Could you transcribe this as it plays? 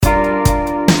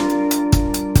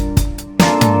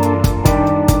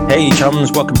Hey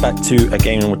chums, welcome back to a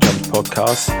Gaming with Chums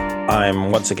podcast.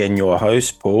 I'm once again your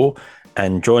host, Paul,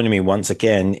 and joining me once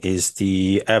again is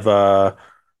the effervescent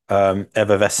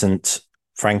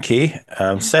Frankie.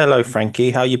 Say hello,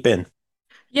 Frankie. How you been?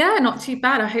 Yeah, not too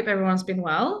bad. I hope everyone's been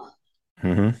well.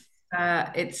 Hmm.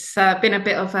 It's been a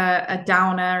bit of a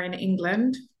downer in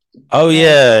England. Oh Uh,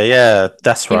 yeah,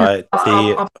 that's in right.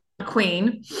 The our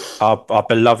Queen. our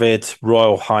beloved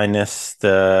Royal Highness,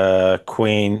 the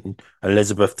Queen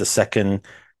Elizabeth II,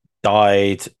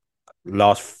 died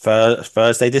last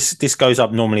Thursday. This goes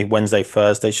up normally Wednesday,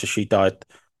 Thursday, so she died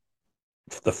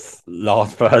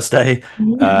last Thursday,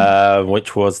 Mm.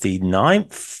 which was the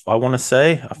 9th, I want to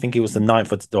say. I think it was the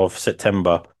 9th of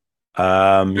September.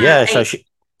 Yeah, so Eight, she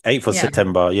 8th of yeah,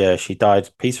 September. Yeah, she died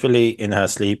peacefully in her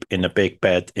sleep in a big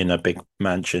bed in a big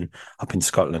mansion up in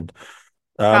Scotland.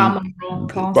 Balmoral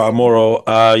Castle. Balmoral,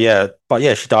 yeah, but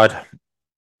yeah, she died.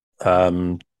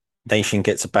 Um, Nation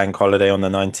gets a bank holiday on the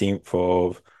 19th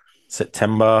of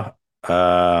September.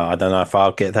 I don't know if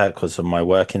I'll get that because of my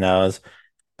working hours,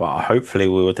 but hopefully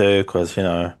we will do because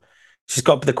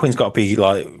the Queen's got to be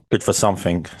like good for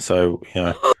something. So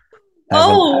having.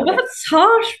 Oh, that's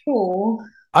harsh, Paul.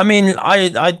 I mean, I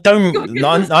You're, don't. you're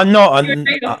I'm not. you're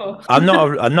made up of. I'm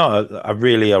not a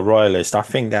really a royalist. I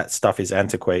think that stuff is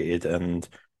antiquated and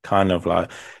kind of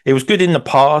like it was good in the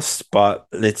past, but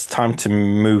it's time to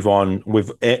move on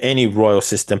with any royal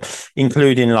system,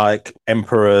 including like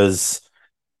emperors,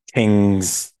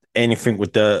 kings, anything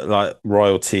with the like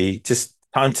royalty. Just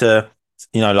time to,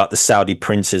 like the Saudi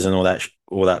princes and all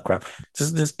that crap.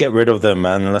 Just get rid of them,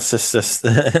 man. Let's just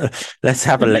let's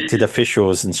have elected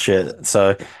officials and shit.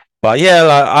 So, but yeah,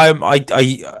 like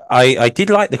I did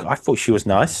like the. I thought she was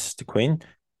nice, the Queen.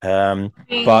 But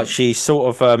mean, she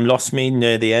sort of lost me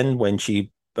near the end when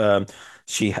she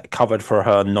covered for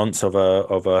her nonce of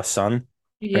her son,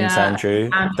 Prince yeah, Andrew.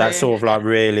 That Andrew sort of like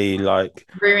really like.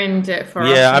 ruined it for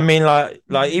Yeah, us. I mean,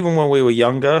 like even when we were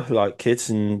younger, like kids,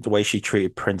 and the way she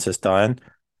treated Princess Diane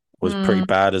was pretty Mm.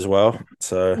 bad as well.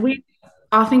 So We,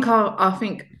 I think our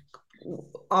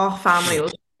family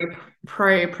was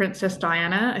pro Princess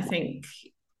Diana. I think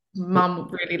Mum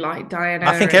really liked Diana,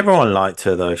 I think and everyone liked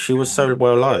her though. She was so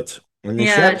well liked. I mean,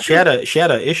 yeah, she had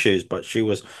her issues, but she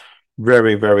was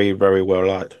very, very, very well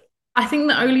liked. I think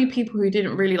the only people who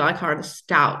didn't really like her are the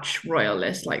stouch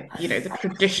royalists, like the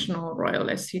traditional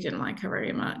royalists who didn't like her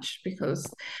very much because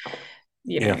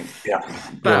you Yeah, know. yeah,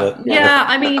 But yeah,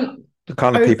 I mean, the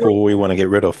kind of overall, people we want to get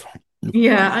rid of.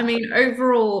 yeah, I mean,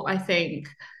 overall, I think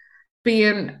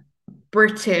being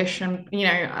British and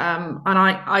and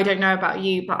I don't know about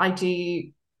you, but I do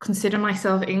consider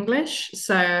myself English,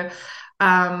 so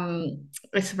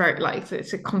it's very like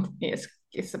it's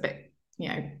a bit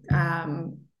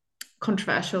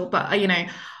controversial, but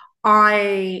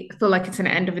I feel like it's an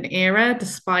end of an era,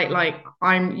 despite like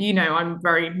I'm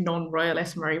very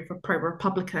non-royalist, I'm very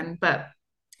pro-Republican, but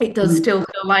it does still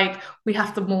feel like we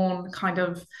have to mourn kind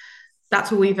of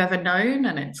that's all we've ever known,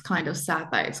 and it's kind of sad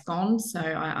that it's gone. So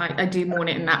I do mourn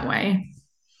it in that way.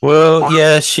 Well,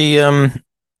 yeah,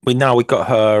 we got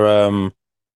her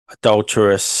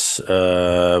adulterous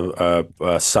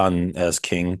son as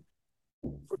king.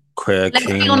 Let's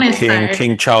be honest though.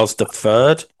 King Charles III.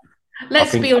 I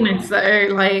Let's be think. honest though.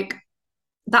 Like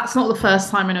that's not the first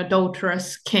time an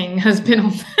adulterous king has been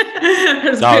on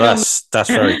has Oh, been on that's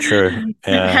very true.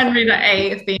 Yeah, Henry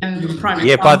VIII being the prime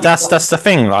yeah, but example. that's the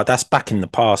thing. Like that's back in the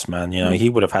past, man. Mm. He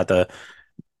would have had a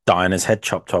Diana's head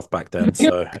chopped off back then.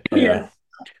 So yeah.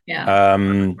 Yeah. Yeah.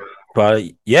 Um, but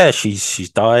yeah, she's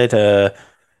died.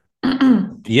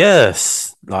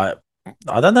 Yes, like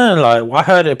I don't know. Like I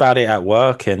heard about it at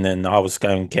work, and then I was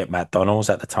going to get McDonald's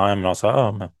at the time, and I was like,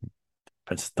 oh,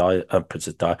 Princess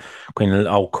Di,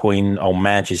 Queen, old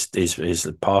Madge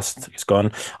is past. It's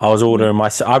gone. I was ordering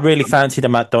my. I really fancied a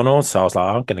McDonald's, so I was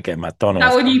like, I'm gonna get Now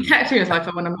McDonald's. when you text me, it's like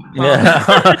I want a Yeah,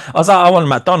 plant. I was like, I want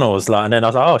McDonald's, like, and then I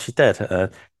was like, oh, she's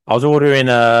dead. I was ordering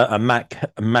Mac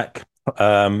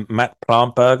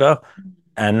plant burger,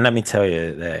 and let me tell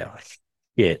you, they are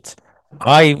shit.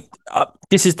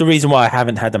 This is the reason why I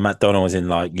haven't had a McDonald's in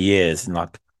like years, in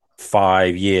like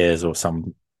 5 years or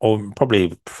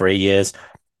probably 3 years.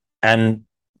 And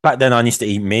back then I used to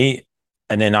eat meat,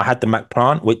 and then I had the Mac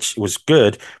plant, which was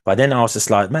good. But then I was just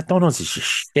like, McDonald's is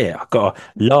just shit. I got a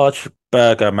large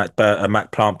burger, a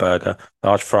Mac plant burger,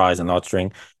 large fries, and large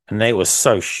drink, and they were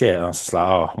so shit. I was just like,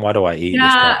 oh, why do I eat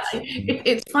this Yeah, crap?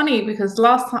 it's funny because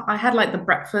last time I had like the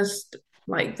breakfast,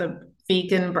 like the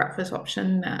vegan breakfast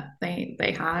option that they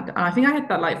had, and I think I had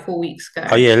that like 4 weeks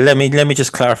Oh ago. yeah, let me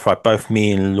just clarify. Both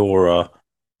me and Laura,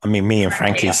 I mean me and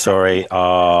Frankie, sorry,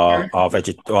 are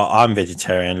veget. Well, I'm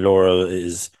vegetarian. Laura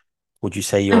is Would you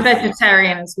say I'm you're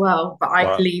vegetarian as well, but I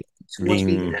right, lean towards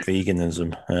lean vegan.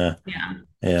 veganism? Yeah, Yeah.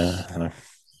 yeah.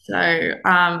 So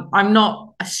I'm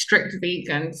not a strict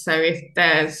vegan. So if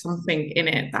there's something in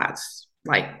it that's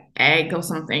like egg or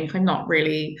something, I'm not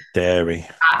really Dairy.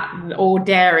 or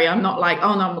dairy. I'm not like,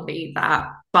 oh no, I'm not gonna eat that.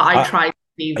 But I I try to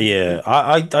be. yeah,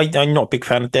 I'm not a big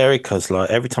fan of dairy because like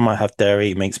every time I have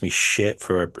dairy, it makes me shit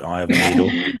for a I have a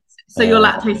needle. So you're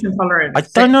Uh, lactose I intolerant.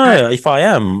 So don't know if I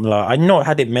am. Like, I've not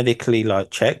had it medically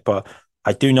like checked, but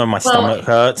I do know my well, stomach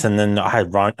hurts, and then I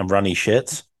had runny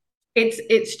shits.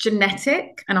 it's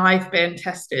genetic, and I've been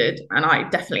tested, and I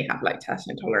definitely have lactose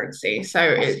intolerance. So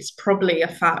it's probably a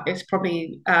fat. It's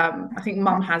probably I think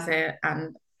mum has it,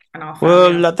 and our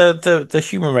Well, family has. like the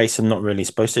human race are not really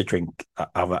supposed to drink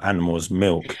other animals'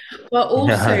 milk. Well,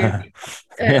 also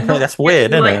Yeah, not to that's get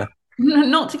weird, all isn't like it?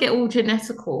 not to get all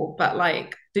genetical, but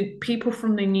like the people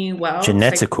from the New World, so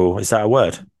Genetical, is that a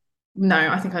word? no,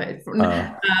 I think I,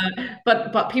 Uh,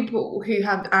 but people who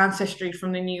have ancestry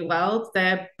from the New World,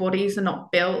 their bodies are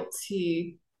not built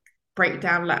to break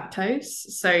down lactose.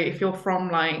 So if you're from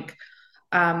like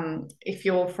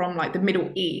the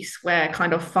Middle East, where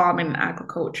kind of farming and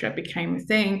agriculture became a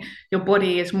thing, your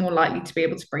body is more likely to be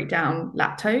able to break down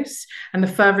lactose. And the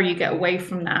further you get away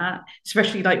from that,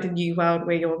 especially like the New World,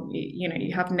 where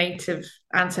you have native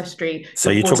ancestry, so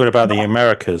your you're body talking about the not,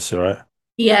 Americas, right?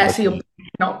 yeah, so your Okay. body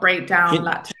cannot break down You-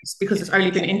 lactose because it's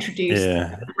only been introduced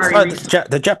yeah, it's very like recently.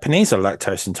 The Japanese are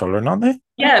lactose intolerant, aren't they?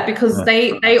 Yeah, because Yeah.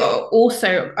 they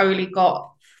also only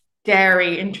got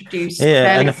dairy introduced Yeah,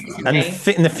 fairly and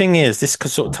recently. the thing is, this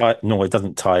could sort of tie. No, it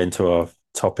doesn't tie into our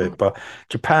topic, but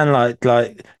Japan, like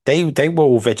they were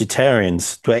all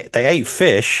vegetarians. They ate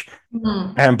fish,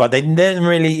 Mm. and but they didn't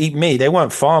really eat meat. They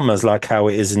weren't farmers like how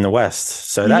it is in the West.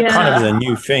 So that kind of is a Yeah.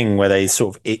 new thing where they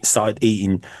sort of started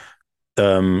eating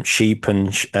sheep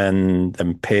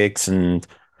and pigs and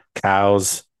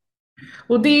cows.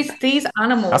 Well, these That's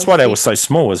animals, why they were so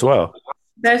small as well.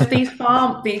 there's these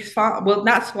farm. Well,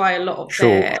 that's why a lot of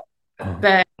Short.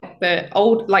 their the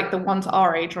old like the ones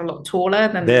our age are a lot taller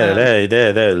than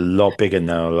They're a lot bigger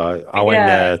now. Like I went yeah.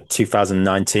 there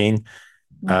 2019.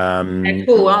 They're Um,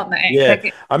 cool, aren't they? yeah,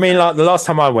 I mean, like the last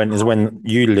time I went is when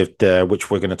you lived there, which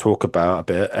we're going to talk about a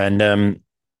bit, and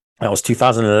that was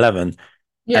 2011,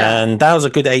 Yeah. and that was a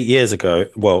good 8 years ago.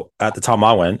 Well, at the time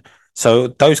I went, so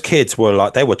those kids were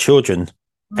like they were children,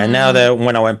 and now Mm. they're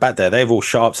when I went back there, they've all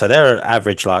shot up, so they're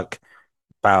average like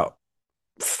about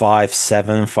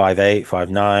 5'7", 5'8",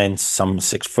 5'9", some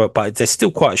 6 foot, but they're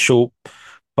still quite short.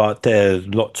 But they're a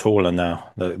lot taller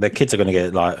now. The kids are going to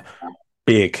get like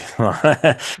big.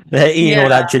 They're eating all Yeah.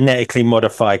 that genetically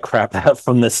modified crap out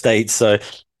from the States, so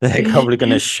they're probably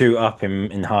going to shoot up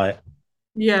in height.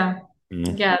 Yeah.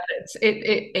 Mm. Yeah.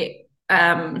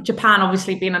 Japan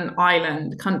obviously being an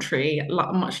island country,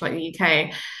 much like the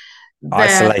UK, their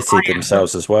Isolated diet.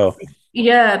 themselves as well.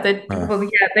 Yeah, Uh,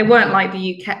 they weren't like the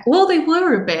UK. Well, they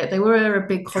were a bit. They were a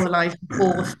big colonizing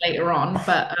force later on,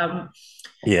 but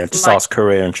yeah, just like ask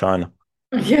Korea and China.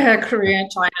 yeah, Korea,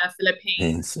 China,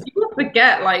 Philippines. Yes. People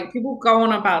forget, like people go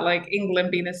on about like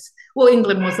England being this. Well,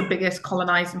 England was the biggest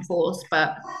colonizing force,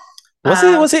 but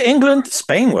um, Was it England?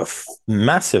 Spain were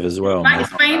massive as well, like man.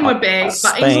 Spain were big,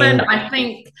 but England, Spain, I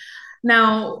think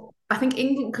now. I think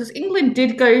England, because England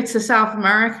did go to South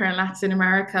America and Latin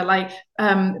America. Like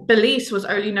Belize was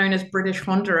only known as British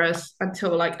Honduras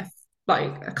until like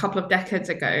a couple of decades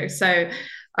ago. So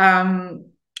um,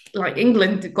 like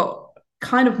England got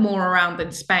kind of more around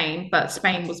than Spain, but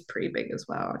Spain was pretty big as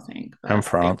well, I think. and But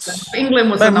France.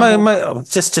 England was the number one.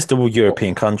 Just all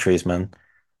European countries, man.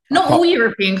 Not all Apart,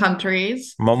 European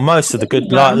countries. most of the All good,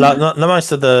 of them.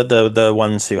 most of the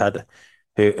ones who had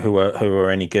who were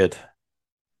any good.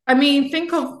 I mean,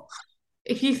 think of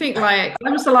if you think like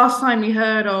when was the last time you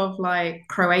heard of like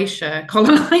Croatia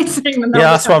colonizing Yeah, another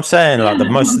that's what I'm country? saying. Like the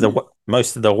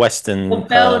most of the Western Or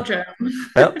Belgium.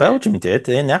 Belgium did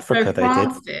in No, Africa they did.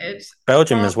 France did.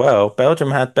 Belgium as France. well.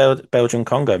 Belgium had Belgian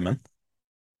Congo, man.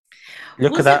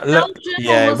 Look at Was that. it Look, Belgium or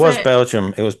yeah, it was was it?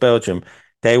 Belgium. It was Belgium.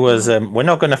 They was Mm. we're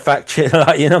not going to fact check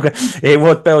like you're not gonna, it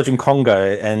was Belgian Congo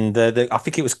and I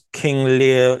think it was King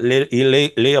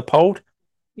Leopold.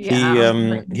 Yeah,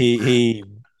 I'm He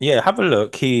yeah, have a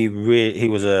look. He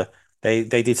was a they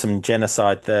did some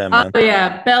genocide there, oh man. yeah,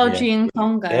 Yeah. Belgian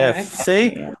Congo. Yeah, Okay.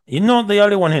 see, Yeah. you're not the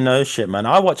only one who knows shit, man.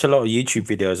 I watch a lot of YouTube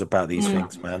videos about these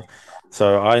things, Mm. man.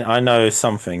 So I know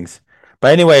some things.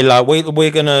 But anyway, like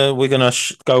we're gonna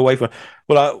go away from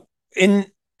well, like in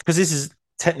because this is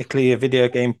technically a video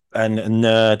game and a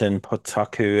nerd and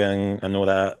potaku and all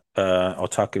that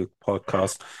otaku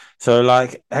podcast. So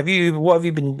like, have you what have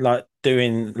you been like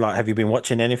doing? Like, have you been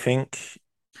watching anything?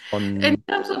 In on.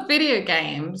 terms of video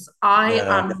games, I Yeah.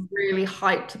 am really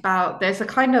hyped about. There's a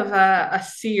kind of a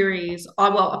series.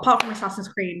 Well, apart from Assassin's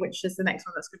Creed, which is the next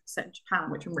one that's going to be set in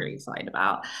Japan, which I'm really excited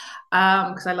about,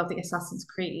 because I love the Assassin's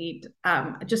Creed.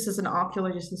 Just as an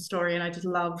archaeologist and historian, I just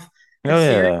love the Oh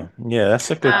series. yeah, yeah.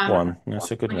 That's a good Um, one.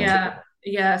 That's a good one. yeah,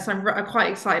 yeah. So I'm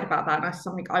quite excited about that. And that's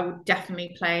something I would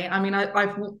definitely play. I mean,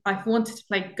 I've wanted to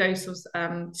play Ghost of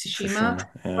Tsushima Tsushima.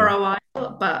 for Yeah, a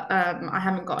while, but I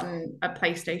haven't gotten a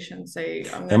PlayStation, so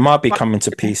I'm it gonna. might be But coming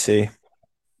to PC.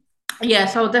 yeah,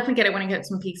 so I'll definitely get it when I get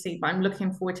some PC. But I'm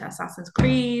looking forward to Assassin's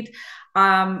Creed.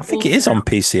 I think it Also, is on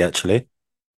PC actually.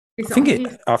 is it on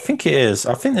PC? I think it is.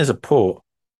 I think there's a port.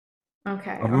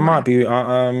 Okay, It I might might have. be.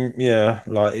 Yeah.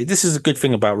 Like this is a good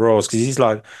thing about Rawls because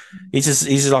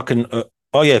he's like an.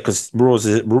 Oh yeah, because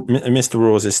Mr.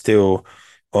 Rawls is still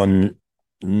on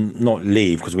not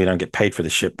leave because we don't get paid for the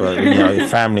shit, but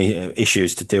family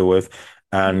issues to deal with,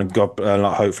 and God,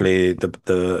 like hopefully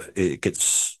the it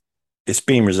gets it's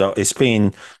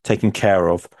been taken care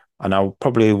of, and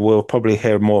will probably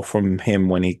hear more from him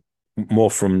when he more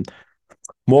from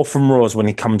more from Rawls when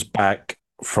he comes back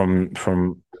from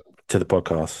to the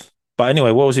podcast. But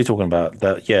anyway, what was he talking about?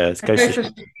 That yeah, it goes to. Ghost of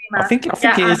Tsushima. I think it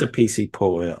Yeah, is a PC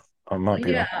port. Yeah. I might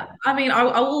be yeah, wrong. I mean, I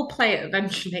will play it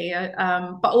eventually,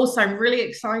 but also I'm really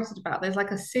excited about. There's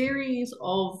like a series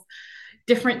of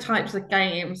different types of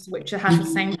games which has the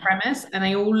same premise, and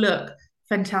they all look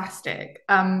fantastic.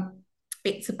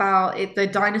 It's about the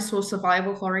dinosaur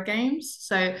survival horror games,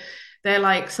 so they're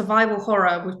like survival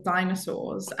horror with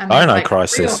dinosaurs, and Dino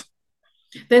Crisis.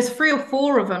 there's 3 or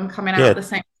 4 of them coming out Yeah, at the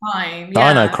same time.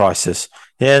 Dino Yeah, Crisis.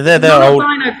 Yeah, it's they're not a old.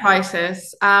 Dino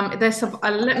Crisis. There's some,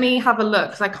 let me have a look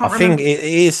because I I can't think remember. it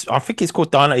is. I think it's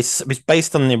called Dino. It's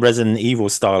based on the Resident Evil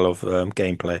style of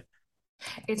gameplay.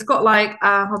 It's got like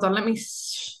hold on, let me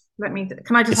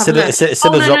can I just have a look? It's Oh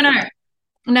still a no, no, no.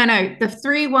 No, no. The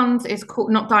 3 ones is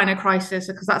called not Dino Crisis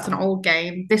because that's an old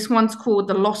game. This one's called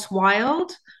The Lost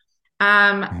Wild,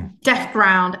 Death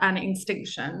Ground, and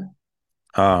Extinction.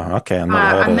 Oh, okay. I've never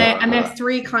heard of that. And they're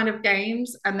 3 kind of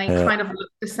games, and they Yeah, kind of look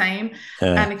the same.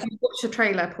 yeah. And if you watch the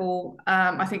trailer, Paul,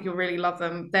 I think you'll really love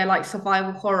them. They're like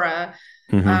survival horror,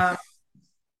 Hmm. um,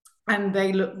 and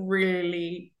they look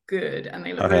really good, and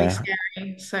they look really Okay.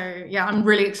 scary. So yeah, I'm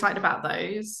really excited about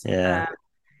those. Yeah.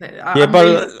 Yeah, I'm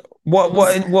really. but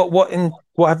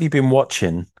what have you been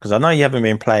watching? Because I know you haven't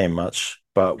been playing much,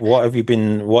 but what have you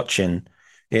been watching?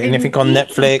 Yeah, anything In on detail.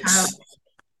 Netflix?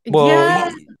 Well, Yeah,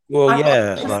 I've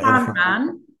yeah, watched The like anything.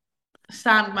 Sandman.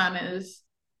 Sandman is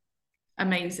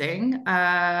amazing.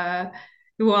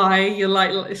 Why you're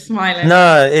like smiling?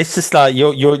 No, it's just like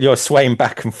you're swaying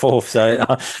back and forth, so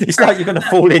it's like you're gonna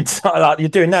fall into like you're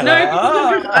doing that, No, like because I'm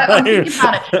thinking about it.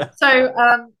 ah. So,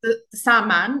 the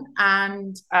Sandman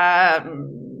and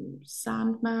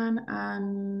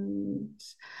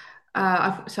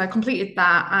so I completed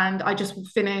that, and I just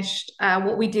finished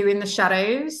What We Do in the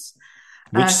Shadows,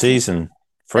 Which season season?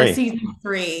 Three, season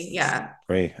 3. Yeah,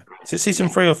 three. Is it season yeah.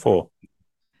 3 or 4?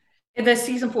 The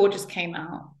season 4 just came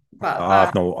out, but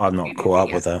I've not caught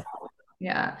up yeah, with that.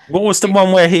 yeah. What was the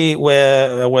one where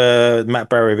where Matt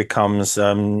Berry becomes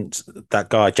that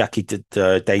guy Jackie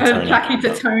Daytona? Jackie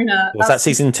Daytona. Was that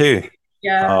season 2?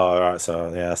 Yeah, Oh, right. So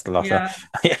yeah, that's the last one. yeah,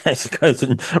 Yeah, she goes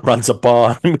and runs a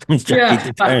bar and becomes Jackie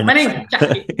yeah. But Daytona. my name's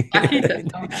Jackie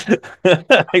Daytona,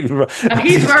 and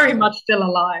he's very much still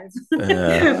alive.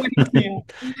 Yeah. Yeah,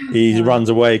 He yeah, runs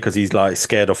away because he's like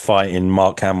scared of fighting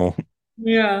Mark Hamill.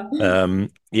 yeah. Yeah,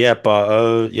 yeah,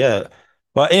 but yeah,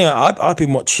 I've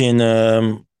been watching.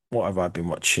 What have I been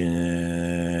watching?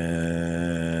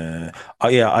 Oh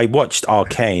yeah, I watched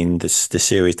Arcane, this the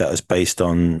series that is based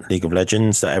on League of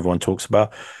Legends that everyone talks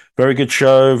about. Very good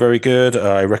show, very good.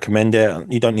 I recommend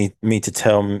it. You don't need me to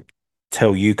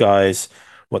tell you guys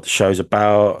what the show's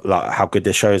about, like how good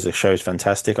the show is. The show is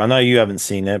fantastic. I know you haven't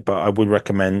seen it, but I would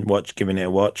recommend giving it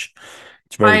a watch.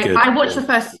 It's very good. I watched the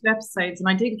first 2 episodes and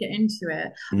I didn't get into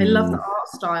it. I love the Mm. art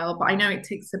style, but I know it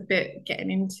takes a bit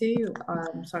getting into.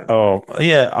 So Oh,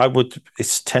 yeah, I would.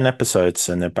 It's 10 episodes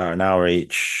and about an hour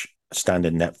each,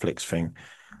 standard Netflix thing.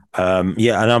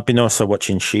 Yeah, and I've been also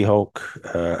watching She-Hulk,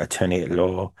 Attorney at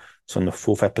Law. It's on the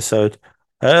 4th episode.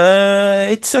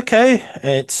 It's okay.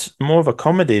 It's more of a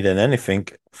comedy than anything.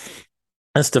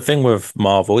 That's the thing with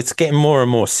Marvel. It's getting more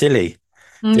and more silly.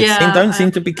 Don't yeah,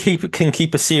 seem to be can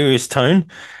keep a serious tone.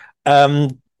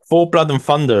 Um, For Blood and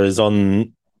Thunder is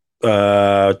on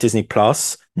Disney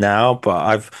Plus now,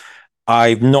 but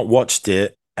I've not watched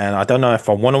it, and I don't know if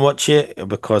I want to watch it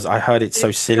because I heard it's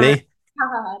so it's so silly.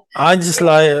 sad. I'm just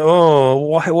like, oh,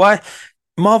 why?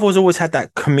 Marvel's always had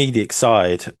that comedic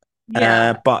side,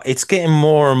 Yeah. But it's getting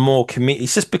more and more comedic.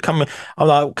 It's just becoming. I'm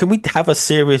like, can we have a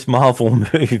serious Marvel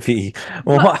movie?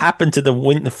 Well, what But happened to the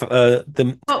Winter?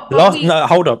 The but last. we No,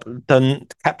 hold up. The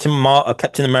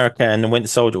Captain America and the Winter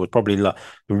Soldier was probably like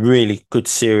a really good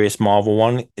serious Marvel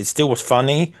one. It still was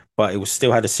funny, but it was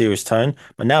still had a serious tone.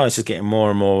 But now it's just getting more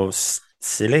and more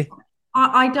silly.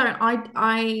 I don't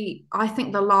I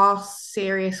think the last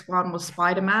serious one was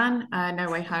Spider-Man, No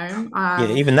Way Home. Yeah,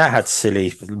 even that had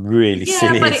silly, really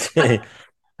Yeah, but silly. it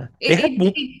It had.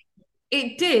 it it,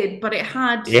 it did, but it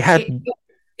had It had.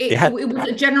 It it had.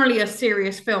 was generally a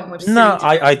serious film with No, silly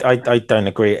tone. I don't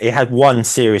agree. It had one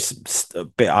serious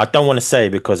bit. I don't want to say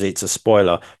because it's a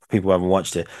spoiler for people who haven't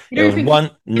watched it. You It don't was think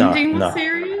one. the No, ending was no.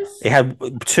 serious? It had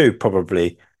two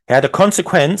probably. It had a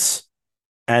consequence,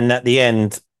 and at the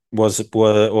end was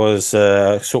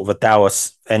sort of a dour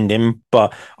ending.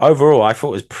 But overall, I thought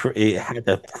it was pretty. It had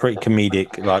a pretty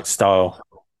comedic like style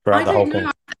throughout I the whole don't thing.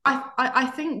 know.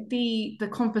 I think the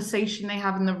conversation they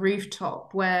have in the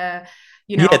rooftop where,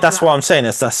 Yeah, after that's that. what I'm saying.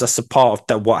 That's a part of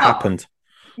that what Oh, happened.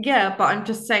 yeah, but I'm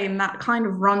just saying that kind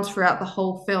of runs throughout the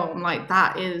whole film. Like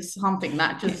that is something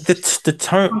that Yeah, just the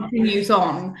tone, continues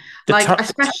on. the Like tone.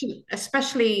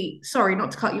 especially, sorry,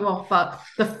 not to cut you off, but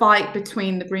the fight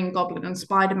between the Green Goblin and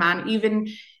Spider-Man, even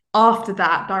after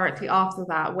that, directly after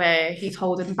that, where he's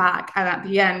holding back, and at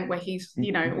the end where he's,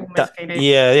 almost That getting.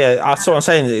 yeah, yeah. That's what I'm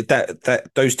saying. That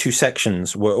those two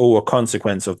sections were all a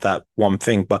consequence of that one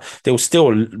thing, but there was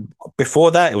still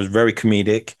before that it was very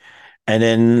comedic, and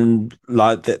then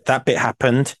like that bit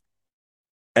happened,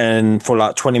 and for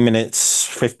like 20 minutes,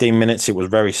 15 minutes, it was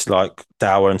very like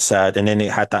dour and sad, and then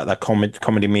it had that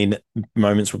comedy mean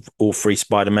moments with all three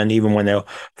Spider-Men, even when they were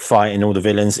fighting all the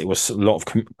villains, it was a lot of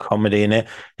comedy in it.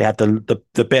 They had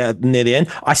the bit near the end.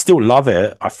 I still love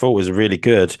it. I thought it was really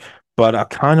good, but I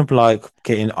kind of like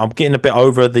I'm getting a bit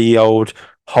over the old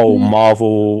whole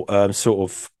Marvel sort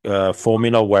of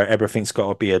formula where everything's got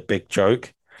to be a big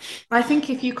joke. I think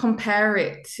if you compare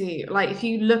it to, like, if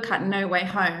you look at No Way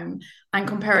Home and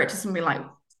compare it to something like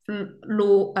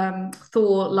Thor: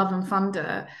 Love and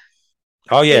Thunder,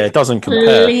 Oh yeah, it's it doesn't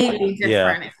compare. completely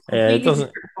Yeah, different. It's a yeah, it completely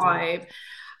doesn't. different vibe.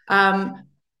 Um,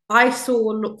 I saw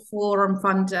Look for and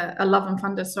Thunder, Love and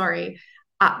Thunder, sorry,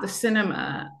 at the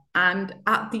cinema, and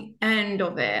at the end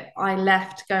of it, I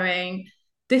left going,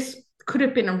 "This could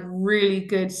have been a really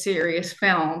good serious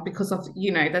film because of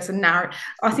there's a narrative."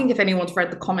 I think if anyone's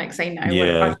read the comics, they know what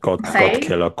I'm Yeah, God saying.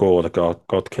 killer, God,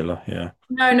 God killer. Yeah.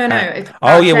 No. Uh, It's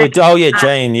oh about yeah, Jane. oh yeah, And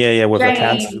Jane. Yeah, yeah, with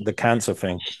Jane, the cancer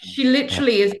thing. she Yeah.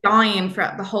 literally is dying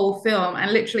throughout the whole film,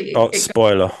 and literally Oh, it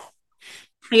spoiler.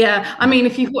 yeah, I Yeah. mean,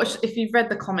 if you've read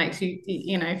the comics,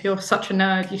 if you're such a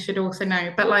nerd, you should also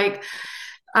know. But like,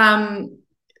 um,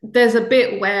 there's a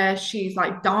bit where she's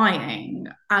like dying,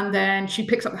 and then she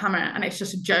picks up the hammer, and it's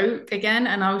just a joke again.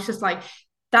 And I was just like,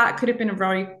 that could have been a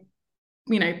very,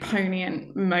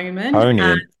 poignant moment.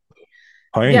 And Poignant,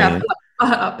 yeah, poignant,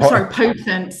 sorry, po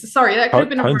potent. Sorry, that could have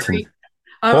been a potent, very.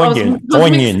 I poignant, was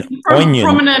mixing poignant, poignant,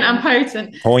 prominent and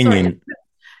potent. Sorry, poignant.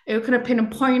 it could have been a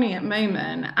poignant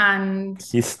moment, and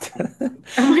Yes.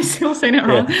 am I still saying it Yeah.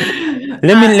 wrong?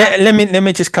 Uh, Let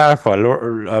me just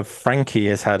clarify. Frankie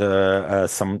has had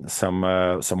some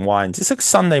wines. It's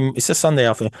a Sunday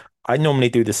afternoon. I normally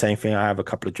do the same thing. I have a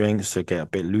couple of drinks to get a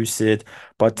bit lucid.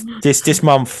 But this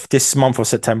month of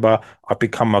September, I've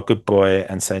become a good boy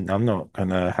and said I'm not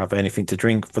gonna have anything to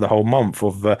drink for the whole month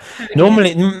of. totally.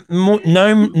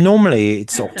 No, normally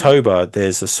it's October.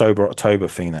 There's a sober October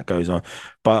thing that goes on,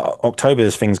 but October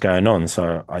there's things going on,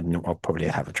 so I'll probably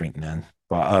have a drink then.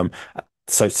 But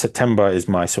so September is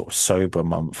my sort of sober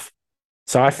month.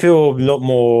 So I feel a lot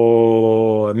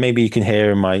more. Maybe you can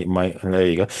hear in my there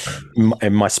you go,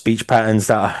 in my speech patterns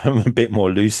that I'm a bit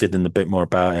more lucid and a bit more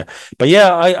about it. But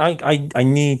yeah, I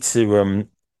need to.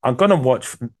 I'm gonna watch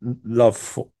for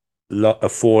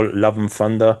Love and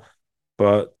Thunder,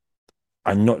 but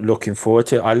I'm not looking forward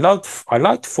to it. I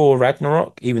liked Thor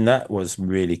Ragnarok. Even that was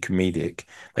really comedic.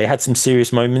 They had some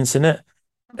serious moments in it.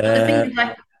 But the thing Uh, is,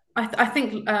 like, I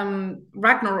think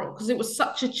Ragnarok, because it was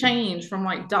such a change from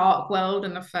like Dark World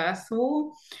and the first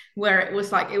Thor, where it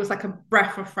was like a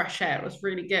breath of fresh air. It was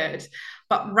really good.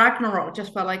 But Ragnarok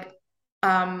just felt like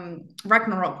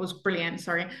Ragnarok was brilliant,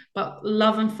 sorry. But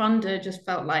Love and Thunder just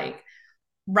felt like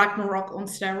Ragnarok on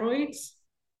steroids.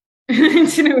 Do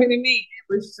you know what I mean?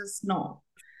 It was just not.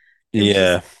 It was just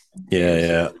yeah, it yeah, was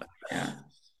just yeah. yeah.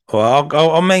 Well,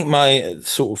 I'll make my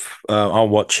sort of I'll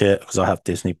watch it because I have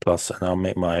Disney Plus, and I'll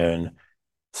make my own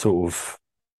sort of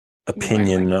You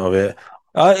won't like opinion of it.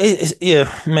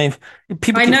 Yeah, maybe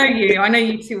people I get know you. I know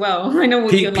you too well. I know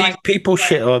what you're like. people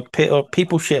shit on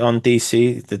people shit on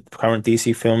DC, the current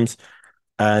DC films,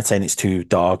 saying it's too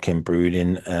dark and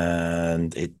brooding,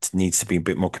 and it needs to be a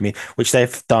bit more comedic, which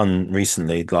they've done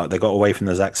recently. Like they got away from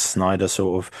the Zack Snyder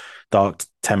sort of dark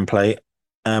template,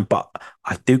 but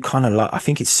I do kind of like. I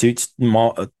think it suits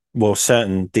more. Well,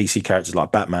 certain DC characters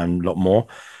like Batman a lot more.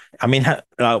 I mean,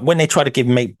 when they try to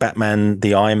make Batman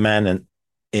the Iron Man and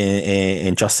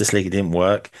in Justice League, it didn't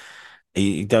work.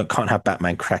 You don't can't have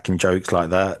Batman cracking jokes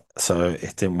like that, so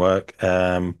it didn't work.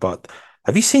 But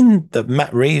have you seen the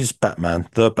Matt Reeves Batman,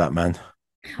 the Batman?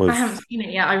 I With haven't seen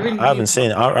it yet. I really I haven't do.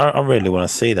 seen it. I really want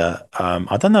to see that.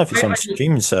 I don't know if it's on I,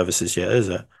 streaming services yet, is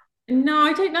it? no,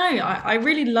 I don't know. I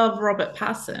really love Robert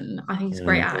Pattinson. I think he's a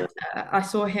great Mm. actor. I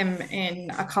saw him in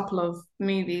a couple of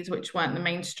movies which weren't the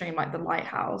mainstream, like The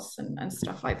Lighthouse and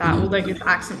stuff like that. Although his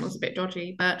accent was a bit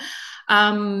dodgy, but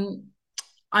um,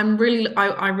 I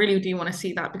really do want to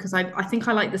see that because I think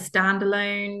I like the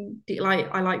standalone. Like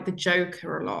I like the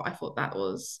Joker a lot. I thought that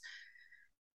was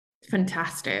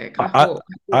fantastic. I, I I thought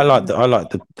I like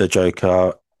the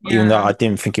Joker, even though yeah. I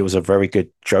didn't think it was a very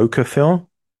good Joker film.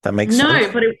 That makes sense.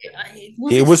 No, but it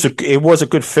was it sick. It was a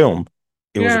good film.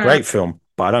 It was a Yeah. great film,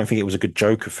 but I don't think it was a good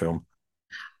Joker film.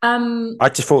 Um, I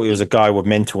just thought he was a guy with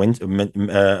mental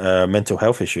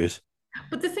health issues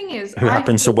but the thing is, who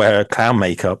happens to wear clown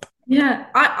makeup. yeah,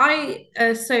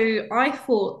 so I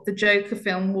thought the Joker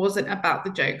film wasn't about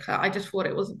the Joker. I just thought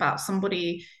it was about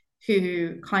somebody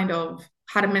who kind of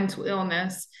had a mental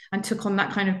illness and took on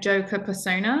that kind of Joker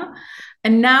persona.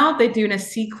 And now they're doing a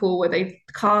sequel where they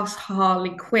cast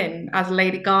Harley Quinn as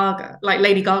Lady Gaga, like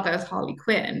Lady Gaga as Harley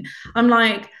Quinn. I'm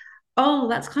like, oh,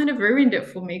 that's kind of ruined it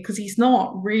for me because he's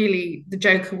not really the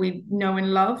Joker we know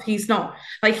and love. He's not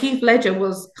like Heath Ledger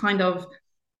was kind of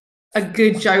a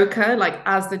good Joker, like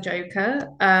as the Joker.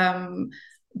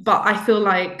 But I feel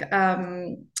like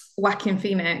Joaquin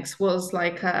Phoenix was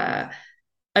like a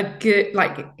good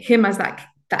like him as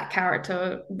that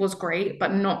character was great,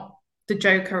 but not the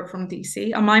Joker from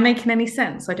DC. Am I making any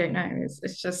sense? I don't know.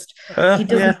 It's just he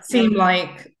Yeah, doesn't seem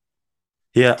like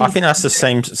yeah. I think DC. that's the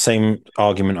same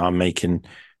argument I'm making.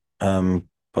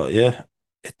 But yeah,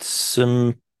 it's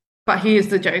But he is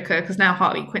the Joker because now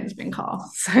Harley Quinn's been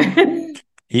cast. So.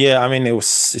 yeah. I mean,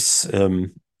 it's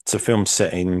a film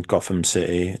set in Gotham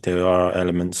City. There are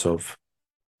elements of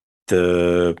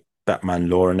the Batman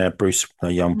lore in there.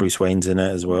 Young Bruce Wayne's in it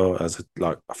as well as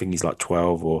like I think he's like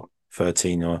 12 or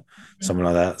 13 or something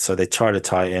like that. So they try to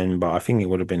tie it in, but I think it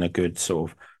would have been a good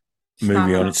sort of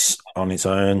movie Standalone. on its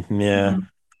own. Yeah. Mhm.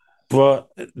 But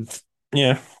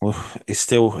yeah, well, it's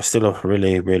still a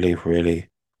really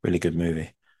good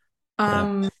movie. Yeah,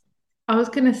 Um, I was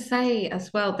gonna say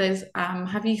as well,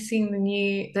 have you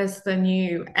seen there's the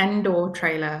new Endor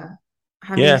trailer.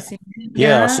 Have you yeah, seen it?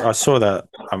 yeah. Yeah. I saw that.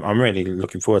 I'm really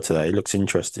looking forward to that. It looks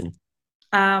interesting.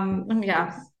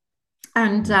 Yeah.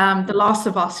 And the Last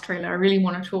of Us trailer, I really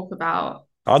want to talk about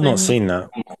I've the not new seen that.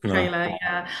 No. trailer.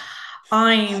 Yeah.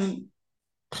 I'm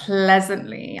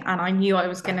pleasantly, and I knew I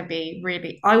was going to be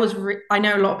really, I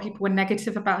know a lot of people were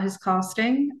negative about his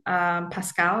casting,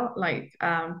 Pascal, like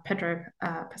Pedro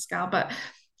Pascal, but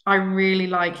I really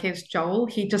like his Joel.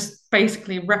 He just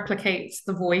basically replicates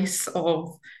the voice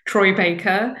of Troy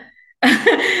Baker.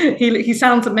 He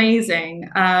sounds amazing,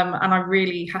 and I'm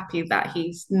really happy that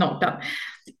he's not done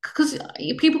because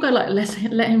people go like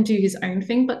let him do his own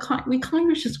thing, but we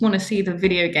kind of just want to see the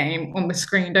video game on the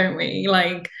screen, don't we?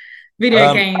 Like video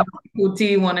Um, game people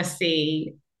do want to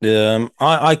see.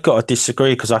 I got to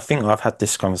disagree because I think I've had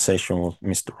this conversation with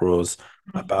Mr. Rose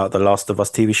about the Last of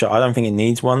Us TV show. I don't think it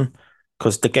needs one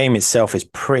because the game itself is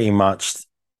pretty much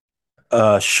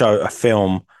a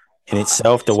film in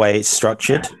itself, the way it's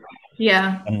structured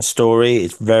Yeah. and the story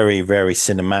is very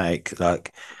cinematic.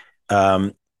 Like,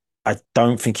 um, I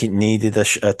don't think it needed a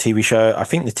TV show. I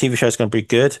think the TV show is going to be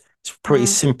good. It's a pretty Mm.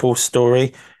 simple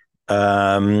story,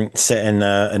 set in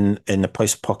a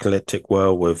post-apocalyptic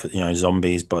world with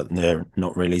zombies, but they're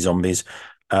not really zombies.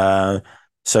 Uh,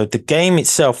 so the game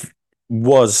itself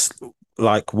was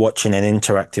like watching an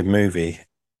interactive movie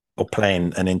or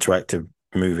playing an interactive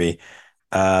movie.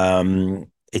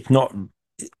 It's not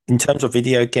in terms of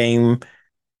video game.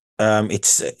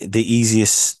 It's the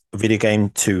easiest video game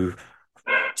to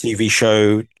TV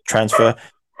show transfer.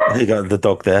 You got the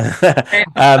dog there.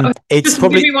 Okay. It's Just give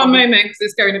probably me one moment because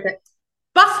it's going a bit.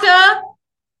 Buster.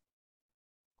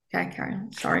 Okay,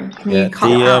 Karen. Sorry. Can yeah you cut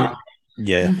that the out?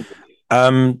 yeah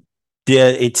um yeah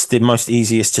it's the most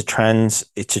easiest to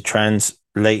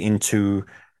translate into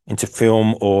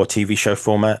film or TV show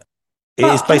format.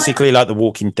 It is But can I basically like The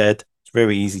Walking Dead. It's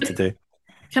very easy to do.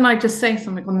 Can I just say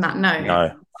something on that note?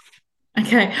 No,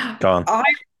 Okay. go on. I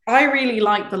I really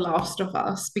like The Last of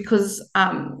Us because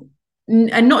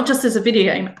and not just as a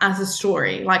video game, as a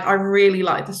story. Like I really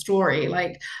like the story.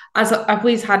 Like as I've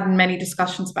always had many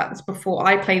discussions about this before.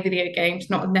 I play video games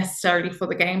not necessarily for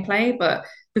the gameplay, but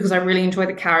because I really enjoy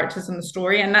the characters and the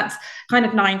story. And that's kind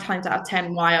of 9 times out of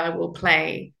 10 why I will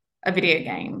play a video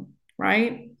game,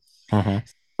 right? Hmm.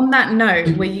 On that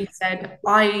note, where you said,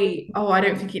 I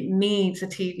don't think it needs a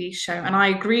TV show. And I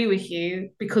agree with you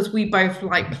because we both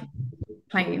like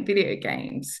playing video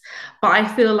games. But I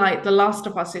feel like The Last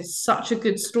of Us is such a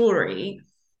good story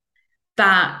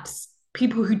that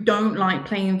people who don't like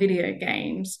playing video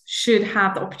games should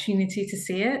have the opportunity to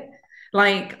see it.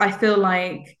 Like, I feel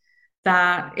like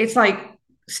that it's like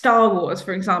Star Wars,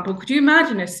 for example. Could you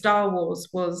imagine if Star Wars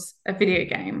was a video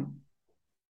game?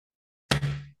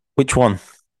 Which one?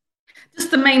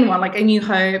 Just the main one, like A New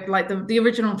Hope, like the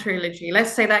original trilogy.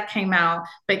 Let's say that came out,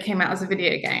 but it came out as a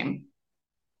video game.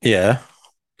 Yeah.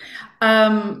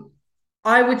 Um,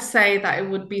 I would say that it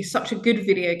would be such a good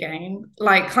video game,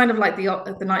 like kind of like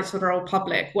the Knights of the Old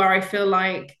Republic, where I feel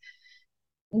like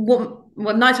what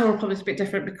Knights of the Old Republic is a bit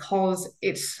different because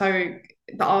it's so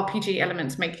the RPG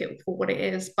elements make it for what it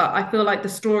is. But I feel like the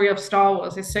story of Star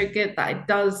Wars is so good that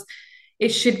it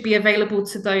should be available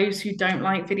to those who don't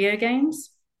like video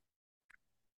games.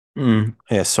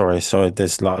 Yeah, sorry.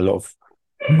 There's like a lot of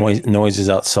noises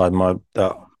outside my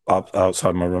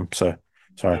outside my room. So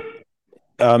sorry.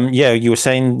 Yeah, you were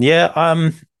saying, yeah.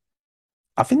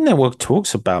 I think there were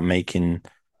talks about making.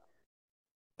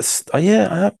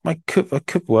 Yeah, I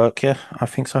could work. Yeah, I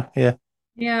think so. Yeah.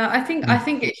 Yeah, I Mm.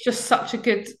 think it's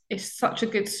such a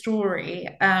good story.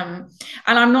 And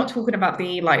I'm not talking about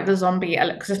the zombie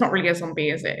because it's not really a zombie,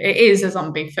 is it? It is a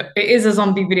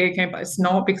zombie video game, but it's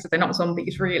not because they're not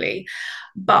zombies really.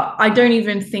 But I don't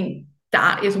even think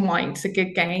that is why it's a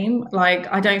good game. Like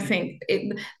I don't think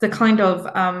the kind of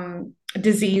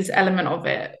disease element of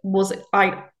it wasn't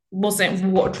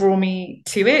what drew me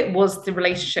to it, was the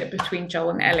relationship between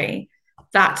Joel and Ellie.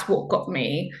 That's what got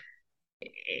me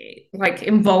like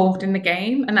involved in the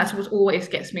game, and that's what always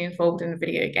gets me involved in a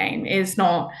video game. Is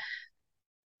not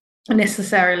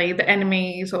necessarily the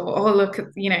enemies or oh look at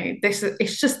this,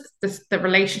 it's just the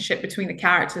relationship between the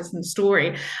characters and the story.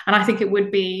 And I think it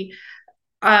would be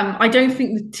I don't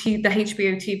think the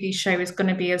HBO TV show is going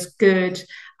to be as good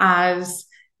as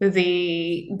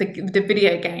the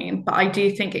video game, but I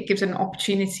do think it gives an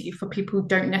opportunity for people who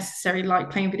don't necessarily like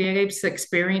playing video games to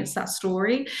experience that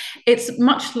story. It's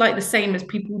much like the same as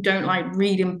people who don't like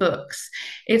reading books.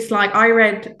 It's like I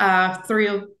read three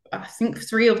of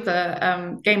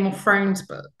the Game of Thrones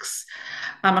books,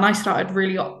 and I started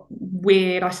really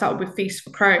weird. I started with Feast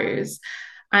for Crows,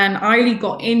 and I only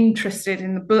got interested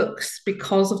in the books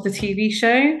because of the TV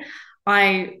show.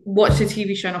 I watched the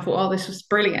TV show and I thought, oh, this was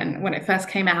brilliant when it first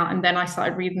came out. And then I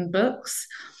started reading books.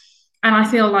 And I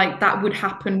feel like that would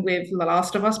happen with The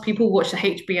Last of Us. People watch the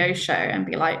HBO show and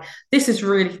be like, this is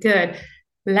really good.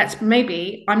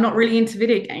 I'm not really into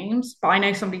video games, but I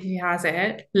know somebody who has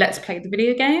it. Let's play the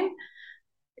video game.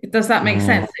 Does that make Mm.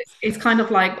 sense? It's kind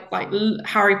of like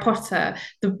Harry Potter.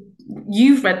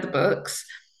 You've read the books.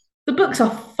 The books are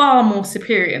far more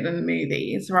superior than the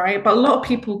movies, right? But a lot of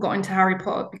people got into Harry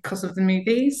Potter because of the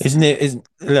movies. Isn't it? Is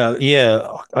yeah,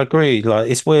 I agree. Like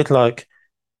it's weird. Like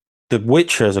The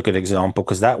Witcher is a good example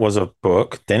because that was a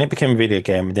book, then it became a video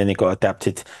game, and then it got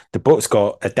adapted. The books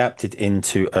got adapted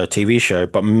into a TV show,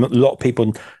 but a lot of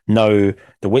people know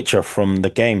The Witcher from the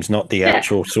games, not the Yeah,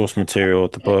 actual source material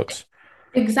of the books.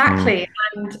 Mm. exactly.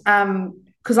 And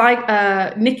because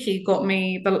I Nikki got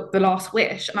me the Last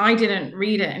Wish, and I didn't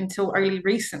read it until only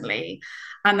recently.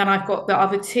 And then I've got the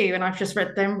other two, and I've just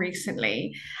read them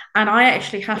recently. And I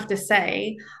actually have to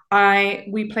say, I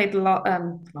we played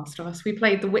Last of Us. We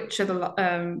played The Witcher,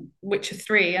 the Witcher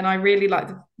 3, and I really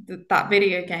liked that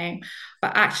video game.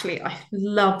 But actually, I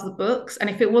love the books. And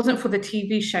if it wasn't for the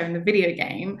TV show and the video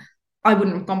game, I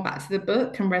wouldn't have gone back to the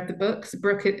book and read the book. The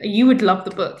book, you would love the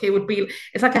book.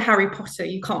 It's like a Harry Potter.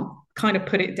 You can't kind of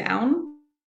put it down.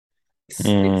 It's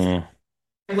Mm.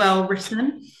 well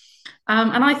written.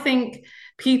 And I think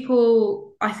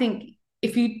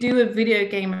if you do a video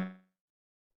game,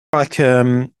 Like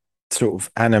sort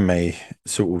of anime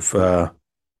sort of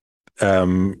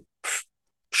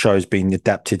shows being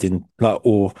adapted in like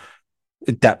or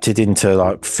adapted into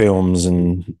like films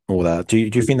and all that. Do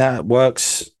you think that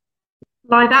works?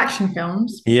 live action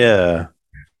films, Yeah,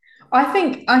 I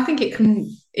think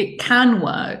it can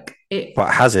work.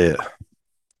 but has it?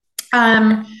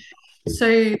 Um,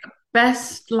 so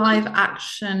best live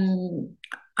action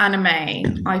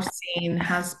anime I've seen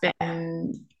has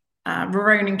been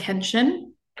Rurouni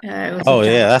Kenshin. It was a Oh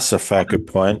yeah, Japanese that's a fair good one.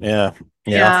 point. Yeah,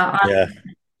 yeah, Yeah, yeah.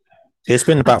 It's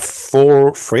been about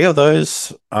four, three of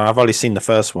those. I've only seen the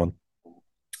first one.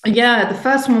 yeah. The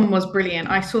first one was brilliant.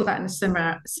 I saw that in the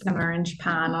cinema in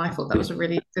Japan, and I thought that was a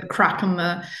really good crack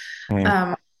Mm.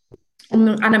 um, on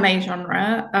the anime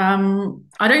genre.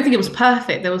 I don't think it was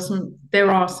perfect.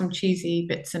 There are some cheesy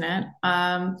bits in it,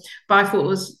 but I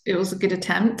thought it was a good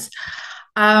attempt.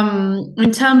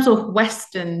 In terms of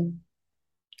Western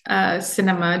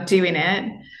cinema doing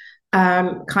it,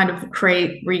 kind of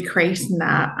recreating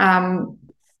that. I'm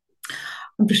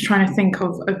just trying to think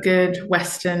of a good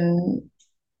Western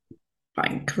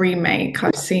like remake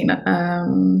I've seen. I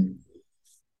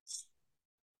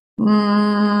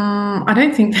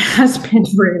don't think there has been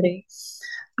really.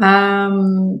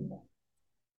 Um,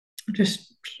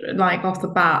 just like off the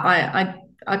bat,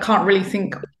 I can't really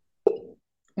think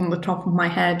on the top of my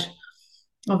head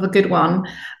of a good one.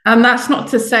 And that's not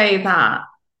to say that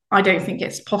I don't think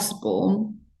it's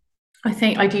possible.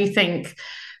 I do think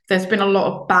there's been a lot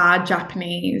of bad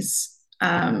Japanese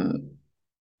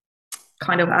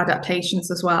kind of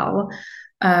adaptations as well.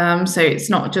 So it's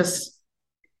not just,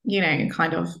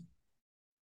 kind of,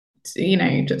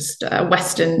 just a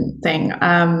Western thing.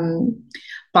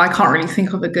 But I can't really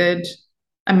think of a good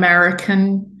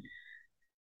American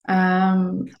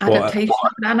Well, adaptation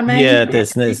of an anime, yeah,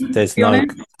 to be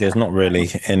honest. there's not really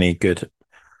any good.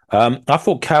 I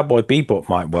thought Cowboy Bebop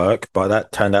might work, but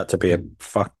that turned out to be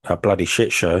a bloody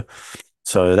shit show.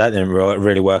 So that didn't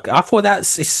really work. I thought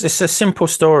it's a simple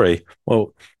story.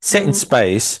 Well, set in Mm,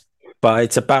 space, but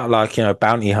it's about like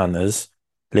bounty hunters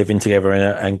living together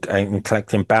and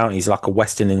collecting bounties like a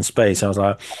western in space. I was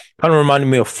like, kind of reminded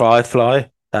me of Firefly,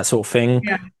 that sort of thing.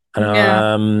 yeah, And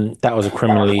yeah, that was a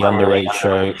criminally underrated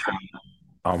show.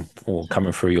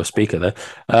 Coming through your speaker there.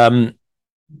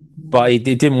 But it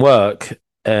didn't work.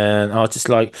 And I was just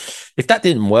like, if that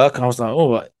didn't work, I was like,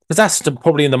 oh, because that's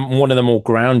probably one of the more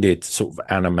grounded sort of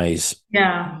animes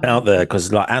yeah, out there.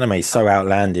 Because like anime is so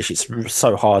outlandish, it's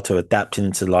so hard to adapt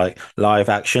into like live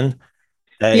action.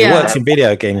 It works yeah, in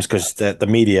video games because the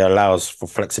media allows for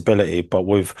flexibility, but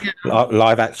with yeah,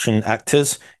 live action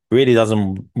actors, it really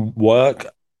doesn't work.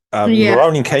 yeah,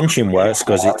 Rurouni Kenshin works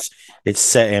because it's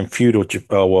set in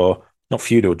well, not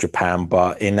feudal Japan,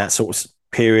 but in that sort of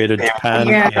period of Japan,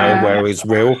 yeah. where it's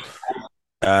real.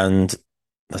 And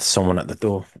there's someone at the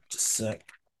door. Just a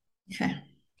sec. Okay.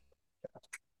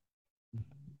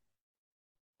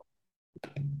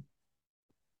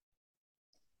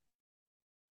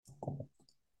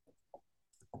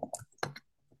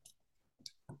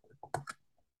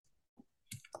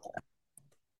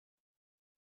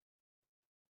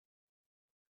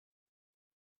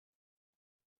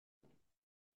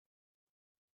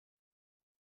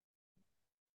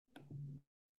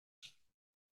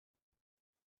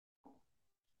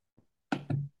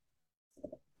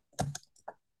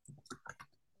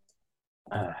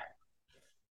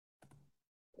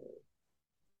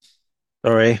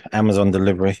 Sorry, Amazon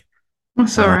delivery.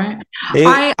 That's all Uh, right.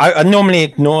 I I normally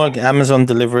ignore Amazon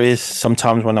deliveries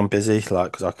sometimes when I'm busy,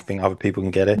 like because I think other people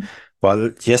can get it.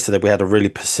 But yesterday we had a really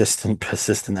persistent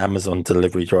Amazon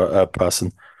delivery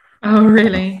person. Oh,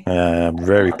 really?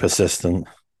 Very persistent.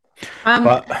 Um,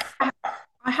 But I,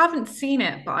 I haven't seen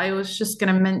it, but I was just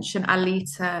going to mention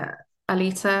Alita,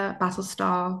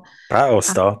 Battlestar,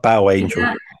 uh, Battle Angel,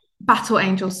 yeah, Battle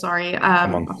Angel. Sorry,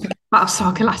 come on. I think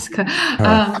Battlestar Galactica.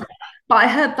 Uh, But I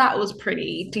heard that was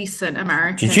pretty decent did you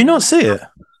American. not see it?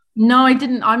 No, I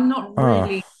didn't. I'm not Oh,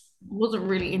 really, wasn't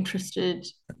really interested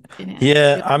in it. To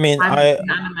yeah. be honest, I mean, I haven't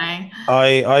seen anime.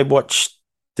 I watched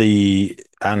the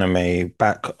anime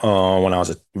back when I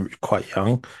was quite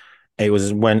young. It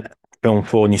was when Film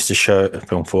 4 used to show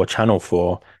Film 4, Channel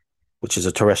 4, which is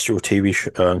a terrestrial TV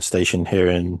station here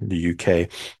in the UK,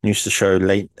 used to show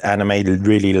late anime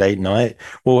really late night.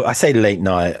 Well, I say late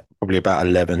night, probably about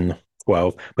 11,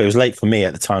 12, but it was late for me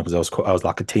at the time because I was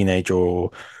like a teenager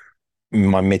or in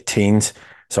my mid-teens.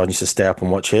 So I used to stay up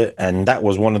and watch it. And that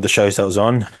was one of the shows that was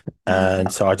on. And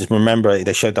Mm. so I just remember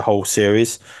they showed the whole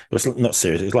series. It was not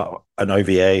series, it was like an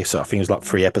OVA. So I think it was like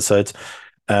 3 episodes.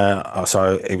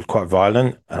 So it was quite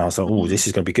violent, and I was like, "Oh, this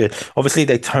is going to be good." Obviously,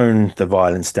 they toned the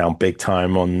violence down big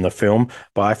time on the film,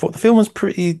 but I thought the film was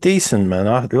pretty decent, man.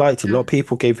 I liked it. A lot of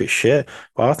people gave it shit,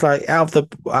 but I was like, out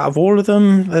of all of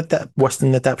them, that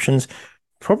Western adaptations,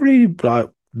 probably like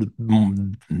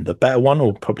the better one,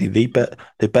 or probably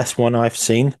the best one I've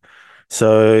seen.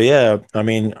 So yeah, I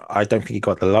mean, I don't think he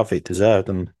got the love it deserved,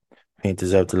 and I think he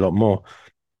deserved a lot more.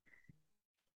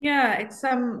 Yeah,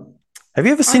 Have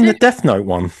you ever I seen the don't. Death Note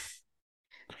one?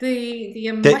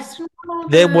 The There, Western one or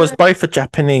there was the both a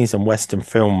Japanese and Western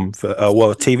film for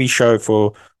well, a TV show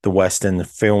for the West and the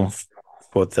film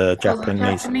for the oh, the Japanese.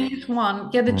 Japanese one?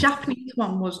 Yeah, the Mm, Japanese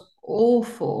one was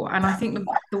awful, and I think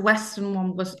the Western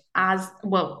one was as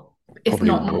well, if probably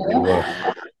not more, worse.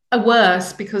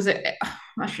 worse because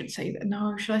I should say that.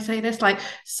 No, should I say this? Like,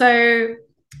 so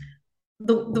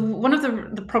the one of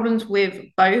the problems with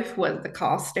both was the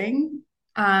casting,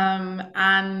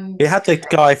 and It had the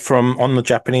guy from on the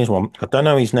Japanese one. I don't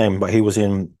know his name, but he was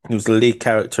the lead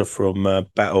character from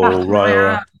Battle Battle Royale.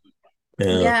 Royale.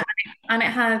 Yeah. Yeah, and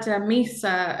it had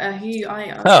Misa, who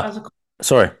Oh, as a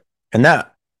sorry. And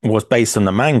that was based on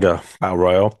the manga Battle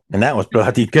Royale, and that was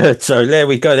bloody good. So there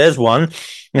we go. There's one.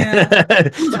 yeah,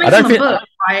 it was I based don't on a think book,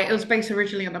 right? It was based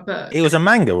originally on a it book. was a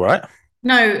manga, right?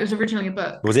 No, it was originally a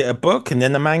book. Was it a book and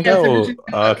then the Yeah, manga, it was or originally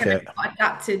a book, and then okay? it got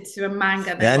adapted to a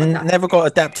manga, and then Yeah, got and adapted. never got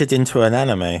adapted into an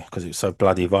anime because it was so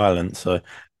bloody violent. So,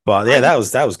 but yeah, I that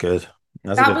was good.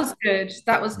 That was a That good. was good.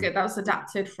 That was good. That was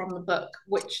adapted from the book,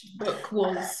 which book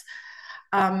was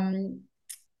um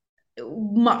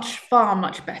much far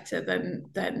much better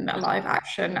than a live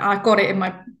action. I've got it in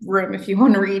my room if you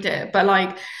want to read it. But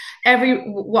like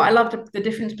what I loved the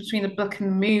difference between the book and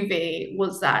the movie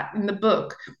was that in the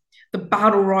book, the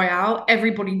battle royale,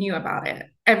 everybody knew about it.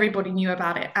 Everybody knew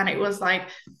about it. And it was like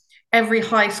every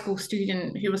high school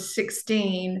student who was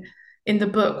 16 in the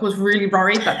book was really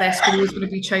worried that their school was going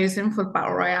to be chosen for the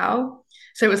battle royale.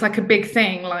 So it was like a big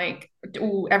thing. Like,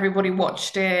 oh, everybody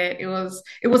watched it.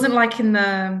 It wasn't like in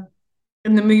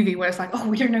the movie where it's like, oh,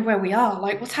 we don't know where we are.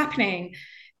 Like, what's happening?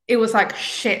 It was like,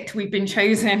 shit, we've been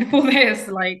chosen for this.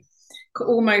 Like,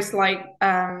 almost like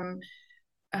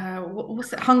what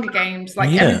was it? Hunger Games. Like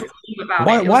Yeah. everybody knew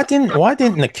about it. It was Why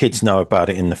didn't the kids know about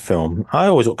it in the film? I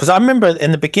always because I remember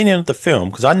in the beginning of the film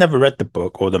because I never read the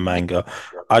book or the manga.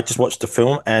 I just watched the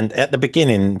film, and at the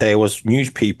beginning there was news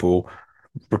people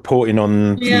reporting yeah,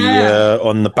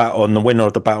 on the winner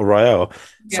of the battle royale.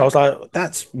 So I yeah. was like,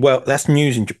 that's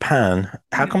news in Japan.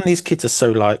 How Yeah. come these kids are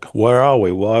so like, where are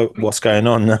we? What's going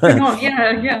on? Hang on,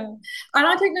 yeah, yeah. And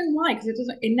I don't know why, because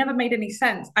it never made any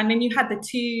sense. And then you had the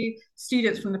two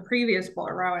students from the previous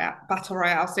battle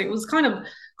royale. So it was kind of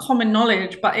common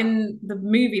knowledge, but in the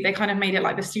movie, they kind of made it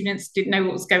like the students didn't know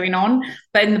what was going on.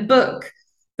 But in the book,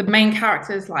 the main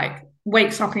character is like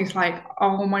wakes up and he's like,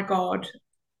 oh my God,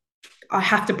 I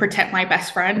have to protect my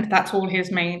best friend. That's all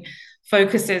his main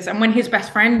focus is. And when his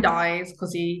best friend dies,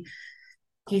 because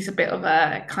he's a bit of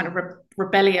a kind of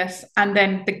rebellious, and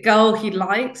then the girl he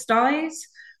likes dies,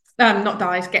 not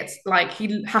dies, gets like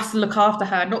he has to look after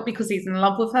her, not because he's in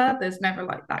love with her. There's never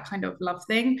like that kind of love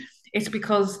thing. It's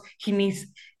because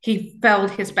he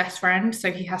failed his best friend,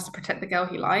 so he has to protect the girl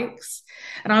he likes.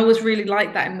 And I always really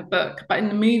liked that in the book, but in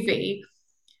the movie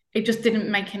it just didn't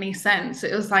make any sense.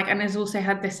 It was like, and there's also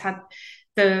had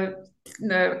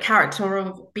the character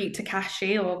of Beat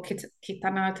Takashi or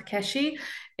Kitano Takeshi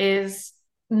is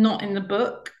not in the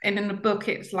book, and in the book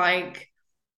it's like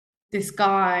this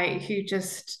guy who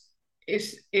just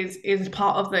is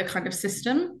part of the kind of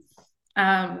system,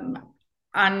 um,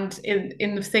 and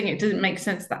in the thing it didn't make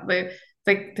sense that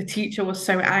the teacher was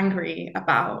so angry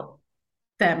about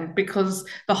them because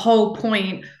the whole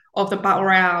point of the battle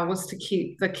royale was to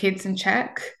keep the kids in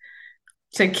check,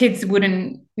 so kids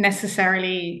wouldn't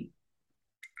necessarily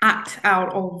act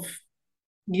out of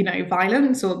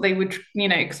violence, or they would,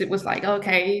 because it was like,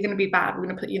 okay, you're going to be bad, we're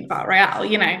going to put you in the battle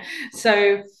royale.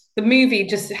 So the movie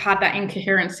just had that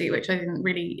incoherency, which I didn't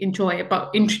really enjoy,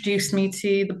 but introduced me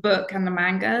to the book and the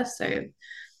manga. So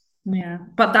yeah,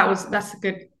 but that's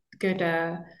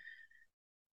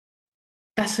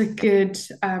a good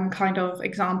kind of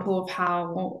example of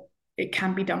how it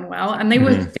can be done well. And they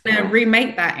were Mhm. going to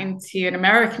remake that into an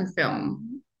American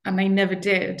film, and they never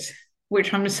did,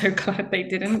 which I'm so glad they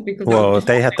didn't because it would Well, just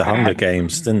they had the bad. Hunger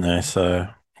Games, didn't they? So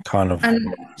kind of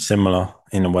And similar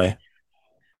in a way.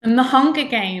 the Hunger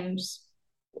Games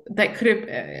that could have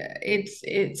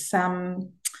it's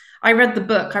I read the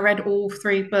book. I read all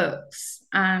three books,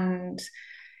 and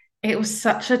it was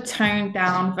such a toned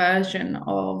down version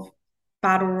of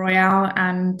Battle Royale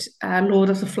and Lord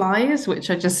of the Flies,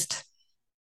 which I just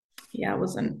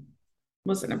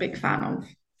wasn't a big fan of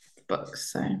the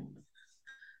books. So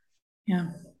yeah,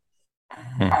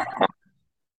 Hmm.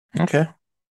 Okay.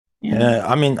 yeah. Yeah,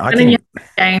 I mean, I And then you didn't. have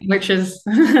the game, which is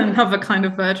another kind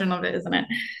of version of it, isn't it?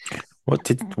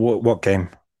 What game?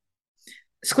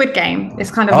 Squid Game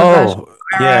is kind of a version Oh,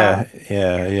 where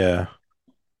yeah.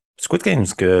 Squid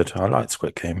Game's good. I like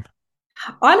Squid Game.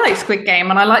 I like Squid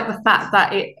Game, and I like the fact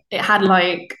that it had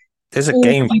like There's a all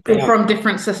game. people from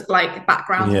different like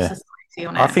backgrounds of Yeah, society be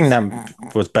I think honest.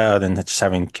 that was better than just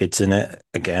having kids in it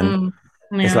again. Mm,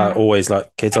 It's like yeah. always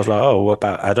like kids. I was like, oh, what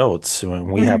about adults?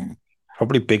 When we have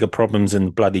probably bigger problems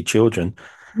than bloody children.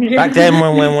 Back then, Yeah.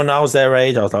 when I was their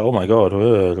age, I was like, oh my God,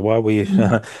 why are we?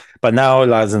 But now,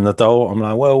 like, as an adult, I'm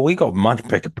like, well, we got much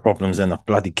bigger problems than a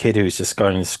bloody kid who's just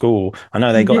going to school. I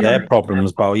know they got their Yeah.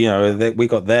 problems, but we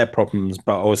got their problems,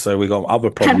 but also we got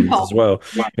other problems as Tenfold. well,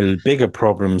 bigger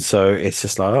problems. So it's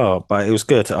just like, oh, but it was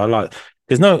good. I like.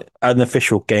 There's no an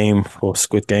official game for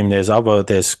Squid Game. There's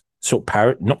sort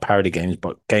of not parody games,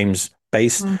 but games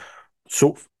Mm.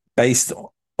 sort of based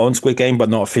on Squid Game, but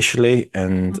not officially.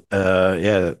 And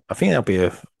yeah, I think that'll be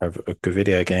a good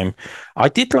video game. I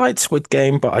did like Squid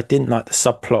Game, but I didn't like the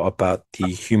subplot about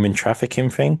the human trafficking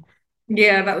thing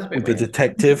Yeah, that was a bit with the weird.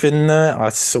 detective in there. I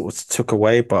sort of took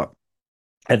away, but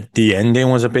the ending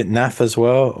was a bit naff as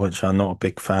well, which I'm not a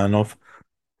big fan of.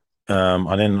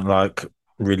 I didn't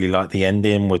really like the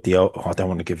ending with I don't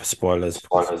want to give spoilers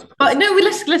because But no,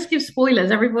 let's give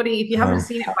spoilers. Everybody, if you haven't um,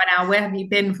 seen it by now, where have you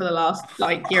been for the last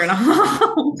like year and a half?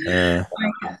 uh,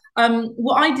 Like,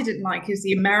 what I didn't like is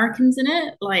the Americans in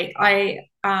it. Like I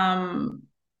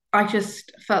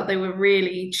just felt they were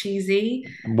really cheesy.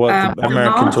 what the The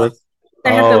Americans were. masks,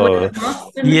 they had the weird Oh,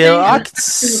 masks and the yeah, thing, and the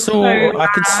acting was so bad.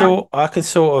 I could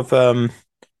sort of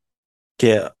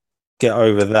get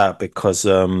over that because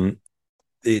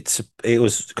it's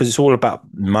all about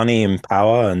money and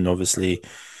power, and obviously,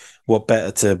 what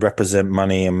better to represent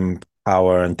money and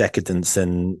power and decadence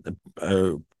than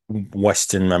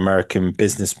Western American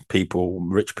business people,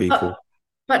 rich But people.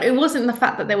 but it wasn't the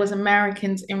fact that there was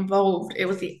Americans involved. It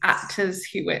was the actors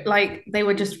who were like they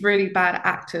were just really bad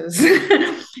actors.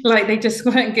 Like they just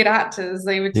weren't good actors.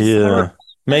 They were just horrible. Yeah.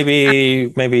 Maybe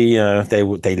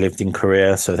they lived in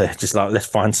Korea, so they're just like, let's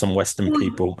find some Western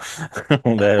people.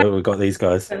 There we got these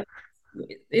guys.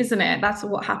 Isn't it? That's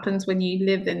what happens when you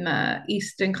live in the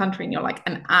Eastern country and you're like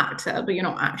an actor, but you're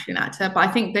not actually an actor. But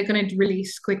I think they're going to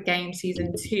release Squid Game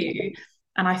season 2,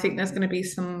 and I think there's going to be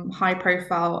some high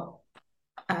profile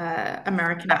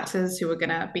American actors who are going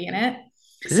to be in it.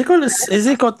 Has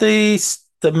it got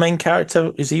the main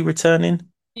character? Is he returning?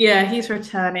 Yeah, he's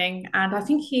returning, and I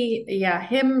think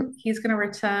he's going to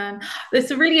return.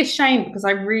 It's really a shame because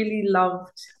I really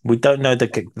loved. We don't know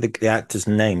the actor's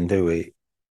name, do we?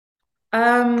 The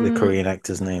Um, Korean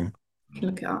actor's name. I can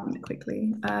look it up really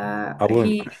quickly. I won't.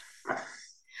 He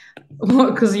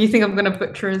what? Because you think I'm going to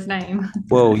butcher his name?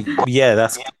 Well, yeah,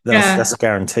 Yeah. that's a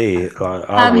guarantee. Like,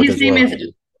 I would His as name well.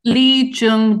 is Lee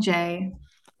Jung Jae.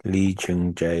 Lee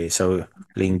Jung Jae. So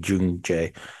Lee Jung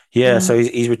Jae. Yeah, so Mm.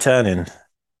 he's returning.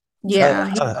 So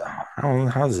Yeah,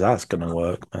 how's that gonna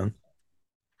work, man?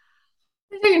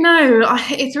 I don't know.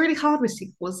 It's really hard with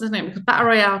sequels, isn't it? Because Battle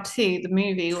Royale 2, the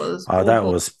movie, was Oh, that awful.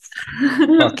 was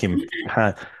fucking.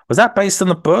 Was that based on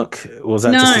the book, or was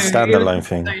that No, just a it was standalone just its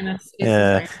thing? own. It's its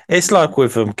Yeah, own. it's like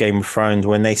with Game of Thrones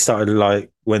when they started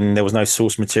when there was no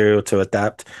source material to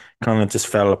adapt, kind of just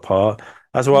fell apart.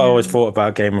 That's what I always Yeah. thought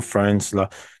about Game of Thrones.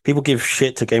 Like people give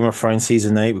shit to Game of Thrones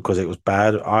season 8 because it was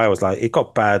bad. I was like, it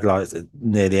got bad like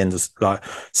near the end of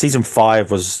season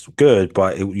 5 was good,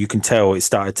 but you can tell it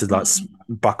started to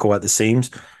buckle at the seams.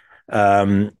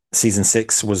 Season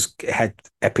 6 had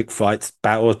epic fights,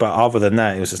 battles, but other than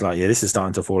that, it was just like, yeah, this is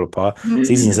starting to fall apart.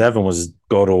 Season 7 was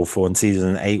god awful, and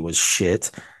season 8 was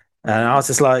shit. And I was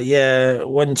just like, yeah,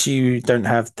 once you don't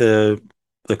have the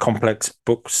complex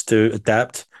books to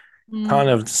adapt, kind Mm.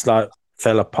 of just like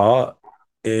fell apart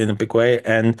in a big way.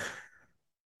 And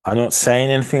I'm not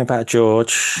saying anything about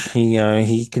George.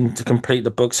 He can complete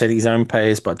the books at his own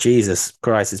pace, but Jesus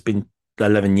Christ, it's been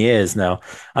 11 years now.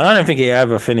 And I don't think he'll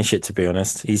ever finish it, to be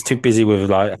honest. He's too busy with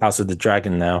like House of the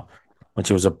Dragon now,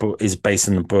 which was a book is based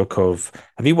on the book of.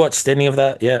 Have you watched any of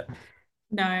that yet?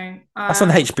 No. That's on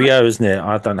HBO, isn't it?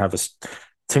 I don't have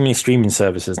too many streaming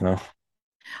services now.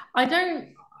 I don't.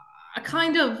 I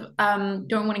kind of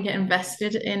don't want to get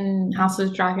invested in House of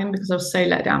the Dragon because I was so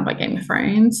let down by Game of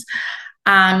Thrones,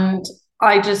 and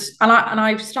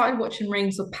I've started watching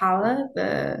Rings of Power.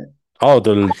 Oh,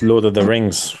 the Lord of the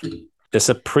Rings. It's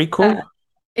a Uh, prequel.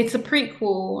 it's a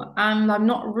prequel, and I'm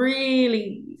not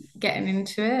really getting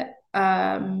into it.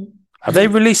 Have they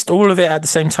released all of it at the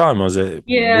same time, or is it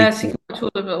Yeah, so you weekly? can watch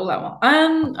all of it all at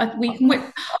once. We can wait.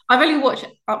 I've only watched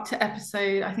up to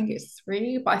episode, I think it's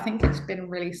 3, but I think it's been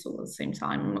released all at the same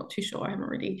time. I'm not too sure. I haven't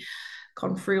really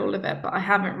gone through all of it, but I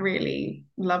haven't really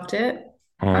loved it.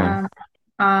 Hmm.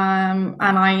 Um,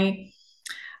 and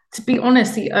to be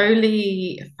honest, the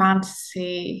only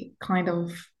fantasy kind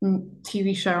of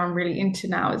TV show I'm really into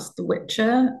now is The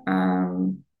Witcher.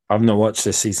 I've not watched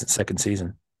this second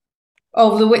season.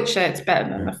 Oh, The Witcher, it's better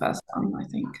than the first one, I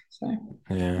think. So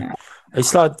Yeah, yeah.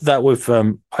 it's like that with.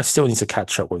 I still need to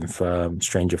catch up with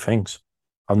Stranger Things.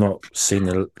 I've not seen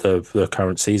the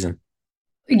current season.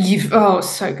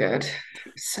 So good.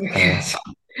 So Uh,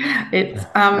 good.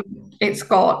 It's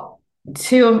got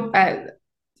two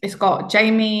it's got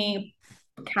Jamie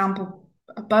Campbell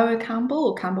Boa Campbell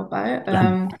or Campbell Boa.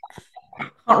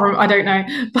 Can't remember, I don't know,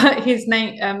 but his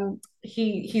name,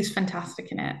 he's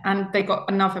fantastic in it, and they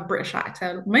got another British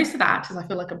actor. Most of the actors I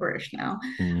feel like are British now,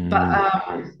 but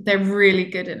mm, they're really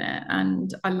good in it,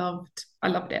 and I loved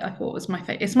it. I thought it was my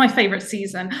favorite. It's my favorite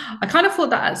season. I kind of thought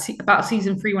that about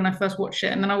season three when I first watched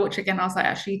it, and then I watched it again. I was like,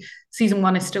 actually, season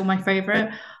one is still my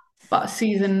favorite, but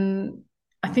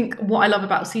I think what I love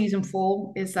about season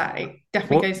four is that it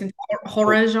definitely what goes into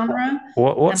horror genre,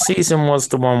 what and season was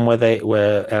the one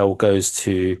where Elle goes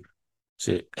to, is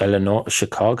it Eleanor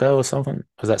Chicago or something?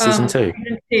 Was that season two?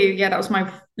 season two, yeah, that was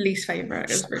my least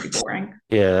favorite. It was really boring.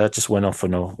 Yeah, that just went off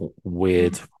on a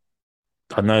weird.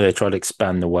 I know they tried to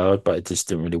expand the world, but it just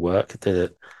didn't really work, did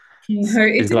it? No,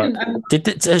 it It's like,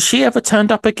 didn't. has she ever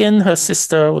turned up again? Her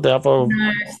sister or the other?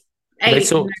 No, They eight. No.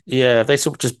 sort, yeah, they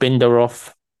sort of just binned her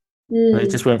off. They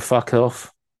just Mm, went fuck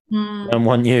off. mm. And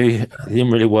one you, it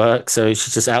didn't really work. So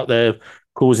she's just out there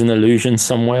causing illusions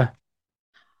somewhere.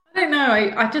 I don't know.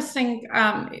 I just think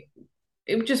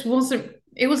it just wasn't.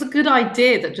 It was a good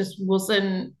idea that just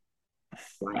wasn't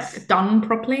like done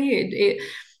properly.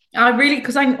 I really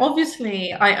because I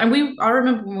obviously I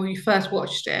remember when we first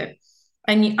watched it.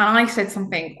 And I said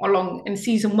something along in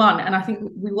season one, and I think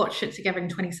we watched it together in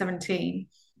 2017.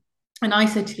 And I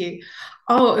said to you,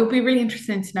 "Oh, it would be really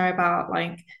interesting to know about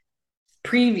like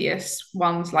previous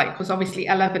ones, like because obviously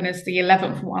 11 is the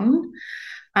 11th one."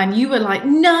 And you were like,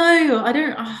 no, I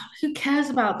don't, who cares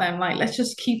about them? Like, let's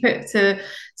just keep it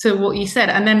to what you said.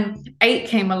 And then eight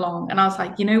came along, and I was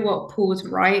like, you know what, Paul's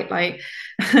right. Like,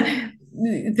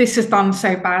 this is done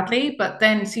so badly. But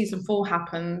then season four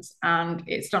happens, and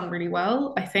it's done really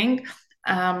well, I think.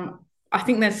 I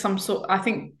think I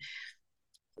think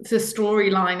the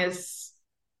storyline is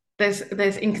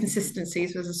there's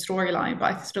inconsistencies with the storyline,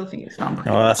 but I still think it's done pretty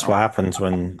Oh, that's well. what happens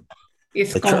when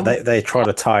It's gone. they try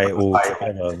to tie it all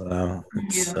together.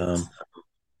 It's Yeah.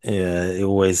 yeah, it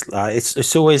always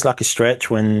it's always like a stretch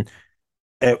when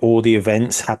all the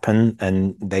events happen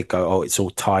and they go, oh, it's all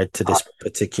tied to this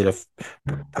particular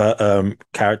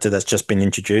character that's just been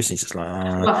introduced. It's just like,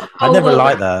 I Oh never well,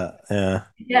 like that. Yeah.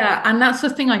 yeah, and that's the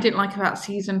thing I didn't like about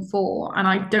season four, and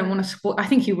I don't want to spoil. I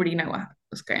think you already know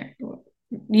what's going.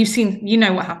 You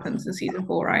know what happens in season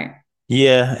four, right?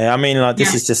 Yeah, I mean, like this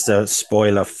Yeah. is just a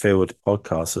spoiler-filled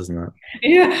podcast, isn't it?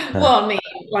 Yeah. Yeah. Well, I mean,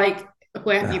 like,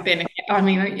 where have you been? I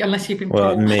mean, unless you've been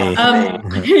Well, Paul. me.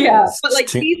 Yeah, but It's like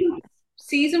too-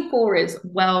 season four is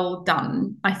well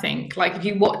done. I think. Like, if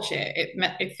you watch it,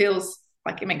 it feels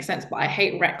like it makes sense. But I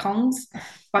hate retcons.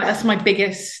 Like that's my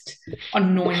biggest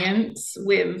annoyance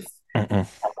Mm-mm.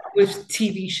 with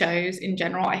TV shows in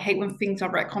general. I hate when things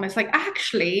are retcon. It's like,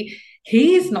 actually,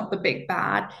 he's not the big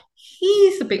bad.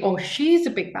 He's the big, or she's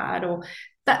the big bad, or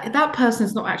that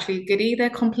person's not actually a goodie. They're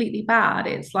completely bad.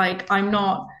 It's like, I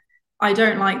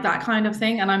don't like that kind of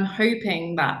thing. And I'm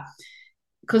hoping that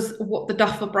because what the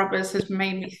Duffer Brothers has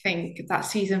made me think that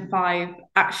season five,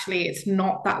 actually, it's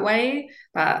not that way.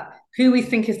 That who we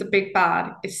think is the big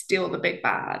bad is still the big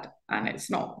bad. And it's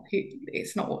not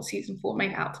what season four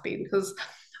made out to be because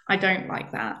I don't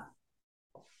like that.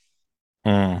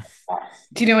 Mm.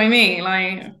 Do you know what I mean?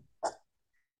 Like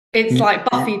it's Y- like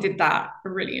Buffy did that. It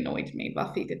really annoyed me.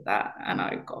 Buffy did that, and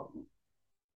I got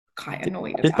quite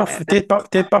annoyed Did about Buffy it.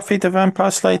 did Buffy the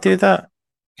Vampire Slayer do that?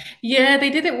 Yeah, they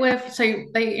did it with so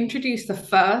they introduced the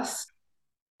first.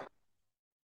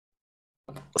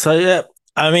 So yeah,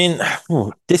 I mean,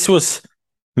 this was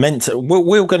meant to.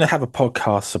 We're going to have a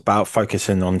podcast about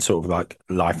focusing on sort of like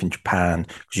life in Japan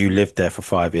because you lived there for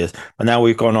 5 years, but now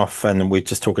we've gone off and we're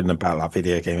just talking about like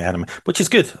video game anime, which is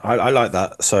good. I like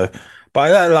that. So,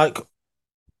 but like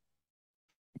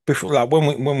before, like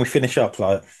when we finish up,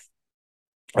 like,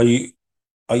 are you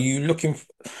are you looking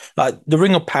like the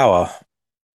Ring of Power?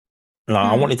 Like,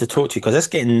 I Hmm. wanted to talk to you because that's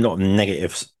getting a lot of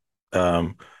negatives.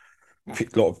 Um, a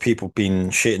lot of people been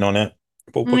shitting on it.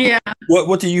 But Yeah.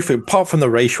 what do you think, apart from the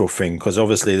racial thing? Because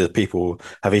obviously the people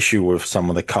have issue with some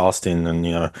of the casting, and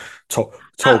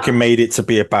Tolkien Uh, made it to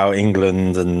be about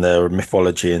England and their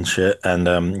mythology and shit. And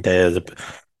there's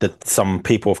some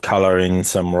people of color in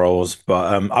some roles,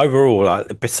 but overall,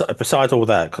 like besides all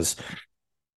that, because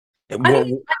I what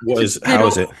think what it's a is good how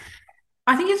is it?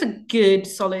 I think it's a good,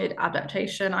 solid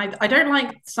adaptation. I don't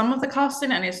like some of the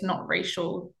casting, and it's not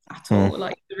racial at Mm. all.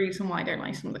 Like the reason why I don't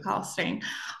like some of the casting,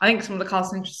 I think some of the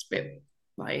casting is just a bit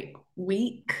like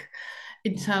weak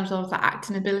in terms of the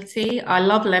acting ability. I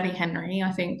love Lenny Henry.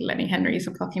 I think Lenny Henry is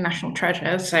a fucking national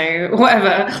treasure. So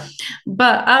whatever.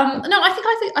 But no,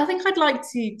 I think I'd like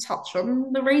to touch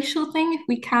on the racial thing if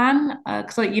we can,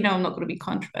 because you know I'm not going to be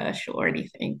controversial or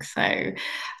anything. So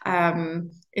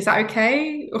is that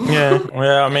okay? Yeah,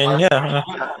 yeah. I mean, yeah,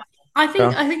 I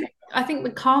think yeah. I think I think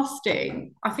the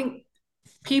casting. I think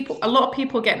a lot of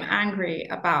people getting angry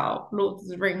about Lord of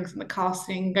the Rings and the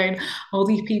casting, going, "Oh,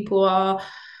 these people are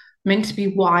meant to be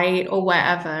white or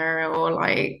whatever, or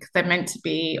like they're meant to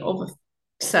be of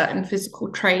certain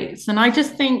physical traits." And I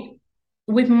just think,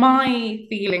 with my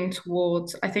feeling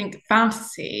towards, I think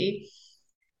fantasy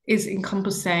is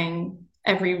encompassing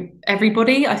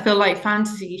everybody. I feel like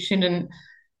fantasy shouldn't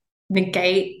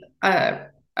negate a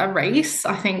race.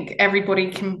 I think everybody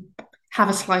can have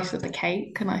a slice of the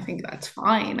cake, and I think that's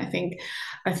fine. I think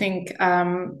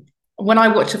when I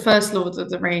watched the first Lord of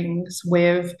the Rings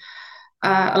with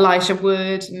Elijah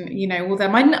Wood and all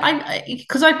them, I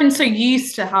because I've been so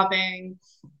used to having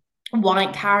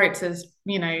white characters,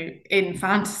 in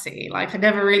fantasy. Like I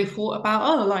never really thought about,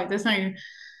 oh, like there's no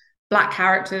black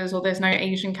characters or there's no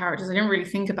Asian characters. I didn't really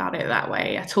think about it that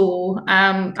way at all.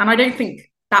 And I don't think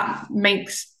that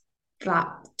makes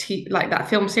like that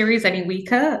film series any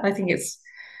weaker. I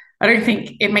don't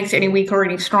think it makes it any weaker or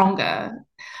any stronger.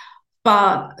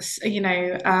 But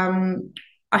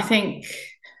I think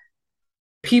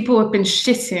people have been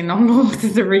shitting on Lord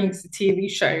of the Rings, the TV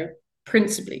show,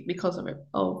 principally because of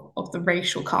the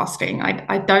racial casting.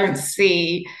 I don't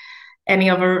see any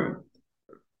other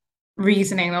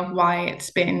reasoning of why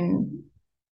it's been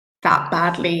that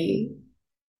badly,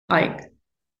 like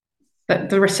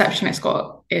the reception it's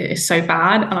got is so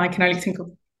bad, and I can only think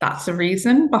of that's the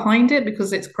reason behind it,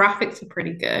 because its graphics are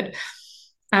pretty good.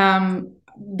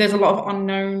 There's a lot of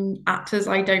unknown actors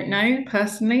I don't know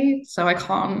personally, so I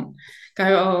can't go,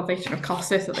 oh, they should have cast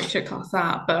this or they should cast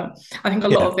that. But I think a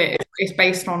lot Yeah. of it is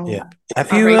based on Yeah.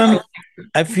 Have a you racial.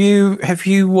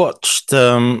 watched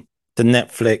the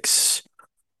Netflix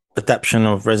adaptation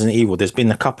of Resident Evil? There's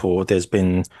been a couple. There's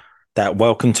been that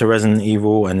Welcome to Resident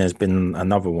Evil, and there's been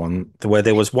another one where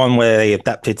there was one where they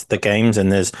adapted the games,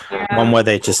 and there's one Yeah. where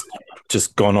they just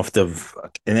gone off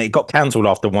and it got cancelled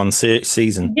after one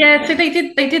season. Yeah, so they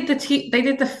did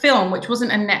the film, which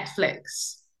wasn't a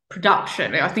Netflix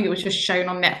production. I think it was just shown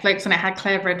on Netflix, and it had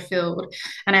Claire Redfield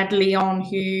and it had Leon,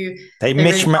 who they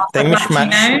really They cast as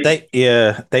mishmatched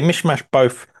Latino. they mishmashed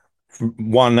both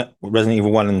one Resident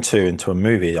Evil 1 and 2 into a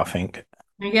movie, I think.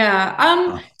 Yeah.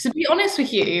 Oh. To be honest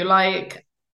with you, like,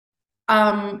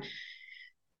 um,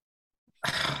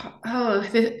 oh,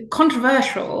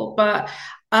 controversial, but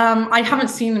I haven't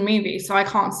seen the movie, so I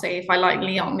can't say if I like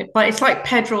Leon. But it's like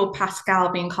Pedro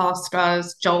Pascal being cast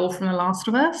as Joel from The Last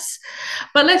of Us.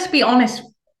 But let's be honest,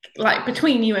 like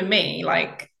between you and me,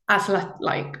 like as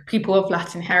like people of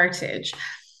Latin heritage,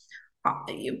 uh,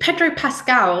 Pedro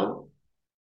Pascal,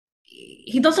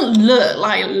 he doesn't look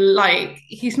like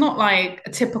he's not like a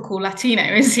typical Latino,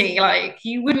 is he? Like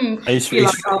you wouldn't be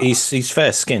like, oh, He's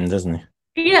fair skinned, doesn't he?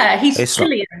 yeah, he's It's like,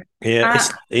 Chilean. yeah, Uh,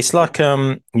 it's like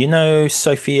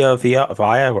Sofia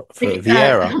Vieira. Yeah,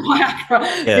 Vergara. what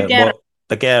Vegera,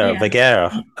 Yeah,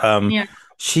 Vegera. yeah.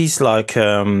 She's like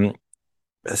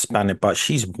Hispanic, but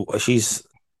she's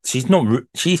not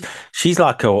she's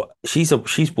like a she's a, of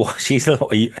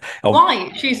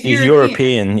Why? She's she's European.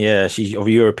 European, yeah, she's of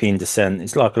European descent.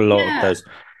 It's like a lot of Yeah. those.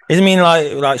 Doesn't mean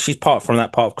like she's part from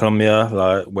that part of Colombia,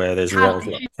 like where there's a lot of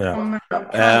She's yeah. from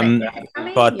Um,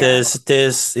 Cali. but Yeah.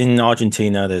 there's in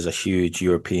Argentina there's a huge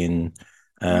European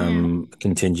Yeah.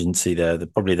 contingency there.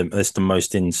 It's the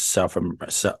most in South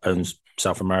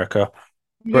America.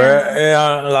 But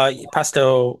Yeah. like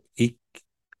Pastel,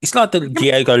 he's like the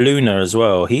Diego Luna as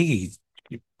well. He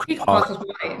could He's classed part, as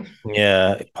white.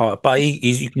 yeah, but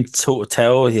you can sort of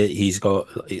tell he's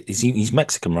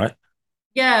Mexican, right?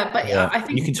 Yeah, but Yeah, I you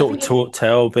think can sort of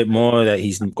tell a bit more that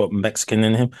he's got Mexican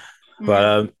in him.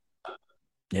 But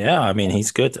yeah. yeah, I mean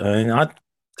he's good. I mean,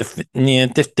 yeah,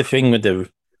 the thing with the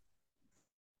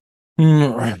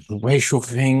racial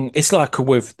thing, it's like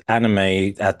with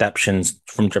anime adaptations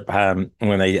from Japan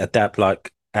when they adapt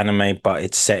like anime, but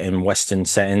it's set in Western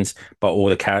settings, but all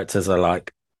the characters are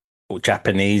like all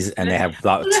Japanese and they have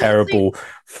like terrible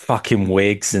fucking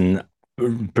wigs and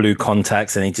blue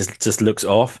contacts, and he just looks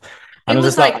off. And It I'm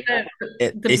was just like, like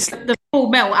it's the Full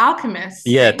Metal Alchemist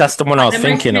yeah, thing. that's the one I Like was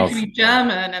they're mostly thinking meant to of. be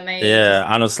German, and they just Yeah,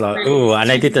 and I was like, really oh, and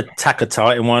they did the Attack of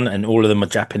Titan one, and all of them are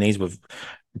Japanese with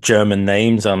German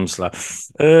names. I'm just like,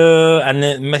 and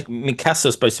then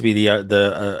Mikasa's supposed to be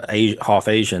half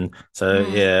Asian, so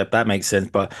Mm. yeah, that makes sense.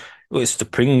 But it's to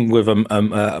bring with a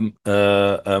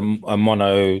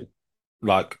mono,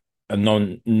 like a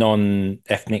non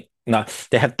ethnic. No,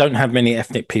 they don't have many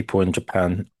ethnic people in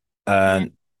Japan, Mm.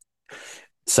 and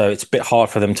so it's a bit hard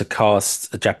for them to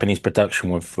cast a Japanese production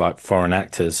with like foreign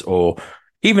actors, or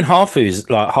even Hafu's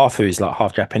like half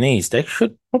Japanese. They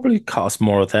should probably cast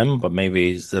more of them, but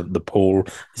maybe the pool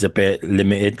is a bit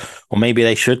limited, or maybe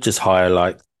they should just hire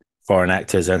like foreign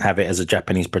actors and have it as a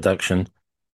Japanese production.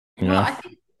 You Well, know?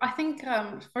 I think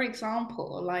for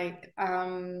example, like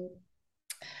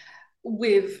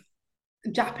with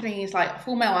Japanese like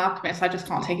Full Metal Alchemist, I just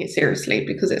can't take it seriously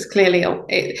because it's clearly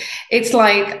it's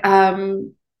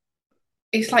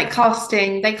it's like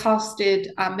casting. They casted.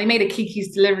 They made a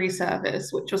Kiki's Delivery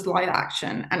Service, which was live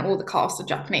action, and all the cast are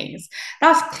Japanese.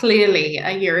 That's clearly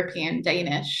a European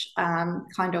Danish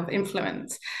kind of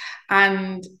influence,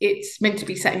 and it's meant to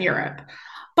be set in Europe.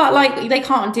 But like they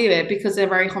can't do it because they're a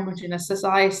very homogenous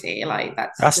society. Like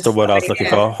that's That's the just the word I was way looking it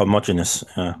is. for, homogeneous.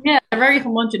 Yeah. Yeah, they're very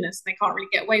homogenous. They can't really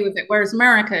get away with it. Whereas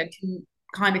America can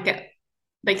kind of get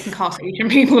they can cast Asian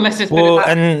people. Let's just put it Well,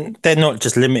 that and they're not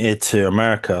just limited to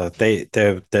America.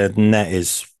 Their net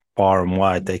is far and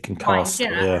wide. They can way. cast.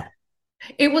 Yeah. Yeah.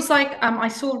 It was like I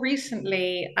saw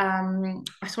recently,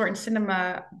 I saw it in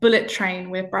cinema, Bullet Train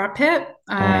with Brad Pitt,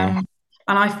 Mm,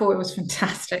 and I thought it was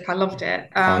fantastic. I loved it.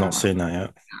 I've not seen that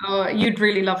yet. Oh, you'd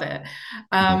really love it.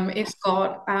 Mm. It's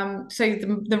got so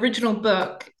the original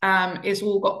book is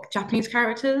all got Japanese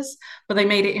characters, but they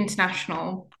made it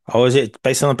international. Oh, is it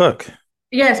based on a book?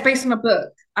 Yeah, it's based on a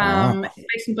book. Ah, It's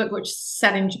based on a book which is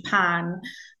set in Japan,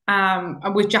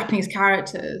 with Japanese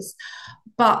characters.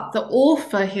 But the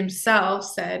author himself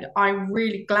said, I'm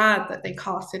really glad that they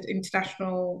casted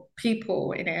international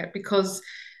people in it because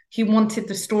he wanted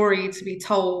the story to be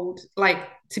told, like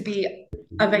to be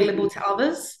available to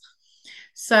others.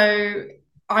 So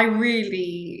I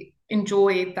really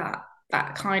enjoyed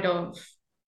that kind of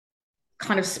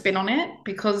spin on it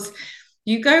because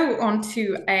you go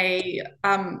onto a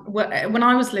when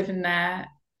I was living there,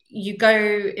 you go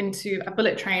into a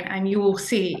bullet train and you will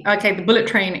see, okay, the bullet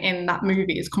train in that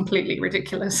movie is completely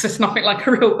ridiculous. It's nothing like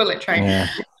a real bullet train. yeah.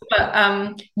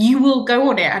 But you will go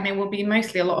on it and there will be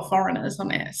mostly a lot of foreigners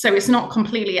on it. So it's not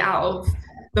completely out of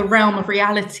the realm of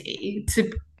reality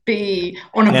to be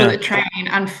on a Yeah. bullet train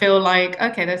and feel like,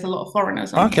 okay, there's a lot of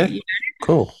foreigners on here. Okay.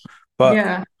 Cool. But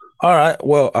Yeah. all right.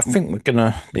 Well, I think we're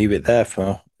gonna leave it there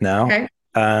for now. Okay.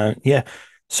 Yeah.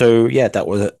 So yeah, that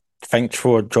was it. Thanks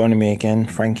for joining me again,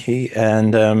 Frankie.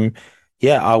 And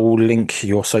yeah, I will link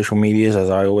your social medias as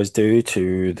I always do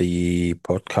to the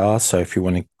podcast. So if you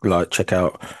want to like check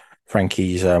out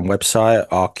Frankie's website,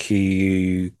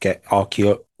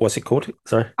 what's it called?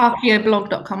 Sorry.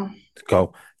 Archeoblog.com.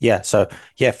 Go. Yeah. So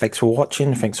yeah, thanks for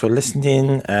watching. Thanks for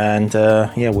listening. And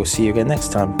yeah, we'll see you again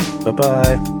next time. Bye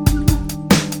bye.